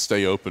getting them to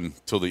stay open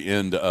till the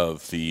end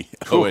of the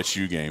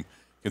OSU game,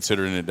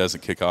 considering it doesn't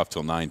kick off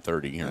till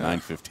 9:30 or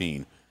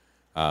 9:15.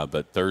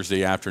 But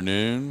Thursday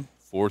afternoon,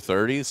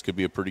 4:30, this could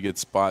be a pretty good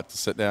spot to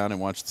sit down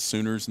and watch the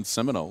Sooners and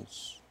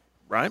Seminoles.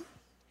 Right.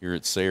 Here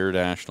at Sayre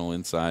National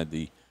inside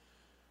the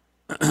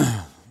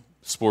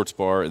sports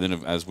bar. And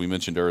then, as we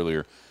mentioned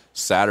earlier,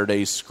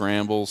 Saturday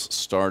scrambles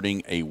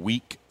starting a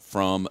week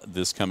from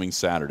this coming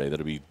Saturday.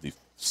 That'll be the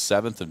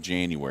 7th of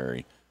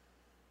January.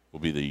 Will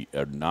be the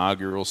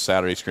inaugural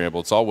Saturday scramble.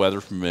 It's all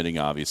weather permitting,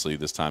 obviously,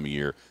 this time of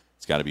year.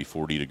 It's got to be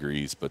 40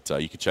 degrees. But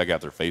you can check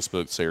out their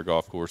Facebook, Sayre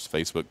Golf Course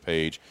Facebook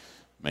page.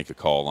 Make a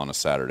call on a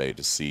Saturday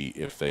to see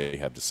if they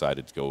have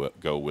decided to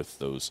go with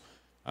those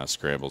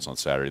scrambles on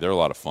Saturday. They're a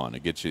lot of fun.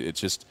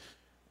 It's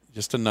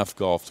just enough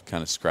golf to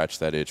kind of scratch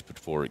that itch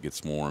before it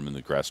gets warm and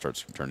the grass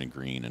starts turning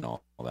green and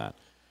all that.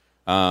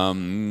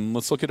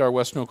 Let's look at our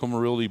Western Oklahoma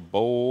Realty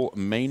Bowl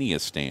Mania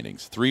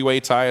standings. Three-way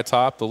tie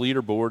atop the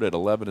leaderboard at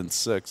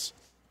 11-6.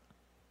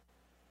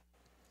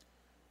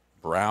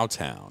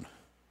 Browtown.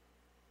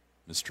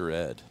 Mr.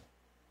 Ed.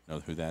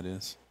 Know who that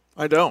is?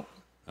 I don't.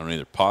 I don't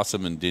either.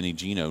 Possum and Denny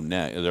Gino,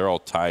 they're all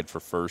tied for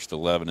first,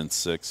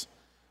 11-6.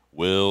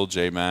 Will,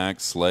 J-Mac,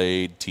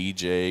 Slade,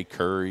 TJ,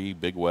 Curry,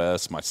 Big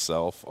West,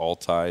 myself, all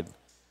tied.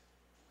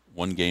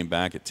 One game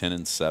back at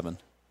 10-7.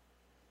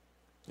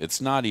 It's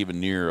not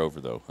even near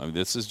over, though. I mean,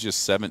 this is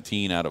just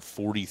 17 out of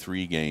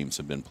 43 games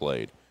have been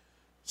played.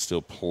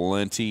 Still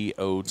plenty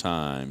of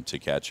time to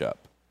catch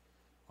up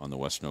on the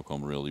Western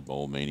Oklahoma Realty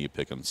Bowl Mania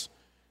Pick'ems.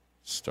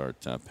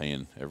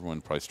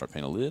 Everyone probably start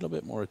paying a little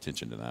bit more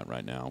attention to that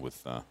right now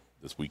with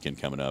this weekend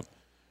coming up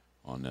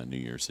on New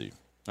Year's Eve.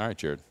 All right,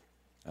 Jared,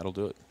 that'll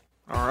do it.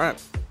 All right.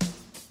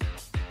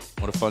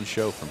 What a fun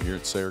show from here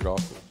at Sayre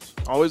Golf Course.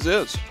 Always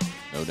is.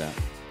 No doubt.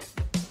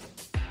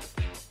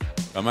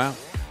 Come out.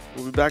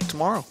 We'll be back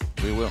tomorrow.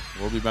 We will.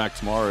 We'll be back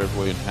tomorrow.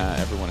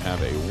 Everyone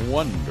have a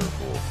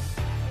wonderful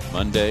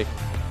Monday.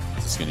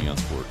 It's Skinny on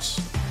Sports.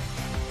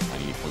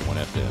 98.1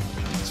 FM.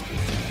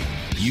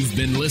 You've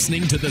been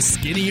listening to the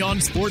Skinny on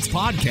Sports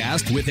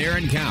podcast with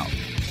Aaron Cow.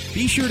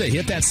 Be sure to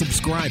hit that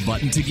subscribe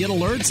button to get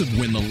alerts of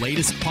when the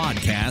latest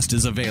podcast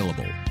is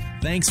available.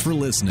 Thanks for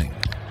listening.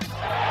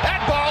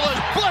 That ball is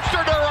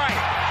blistered to right.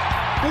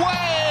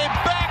 Way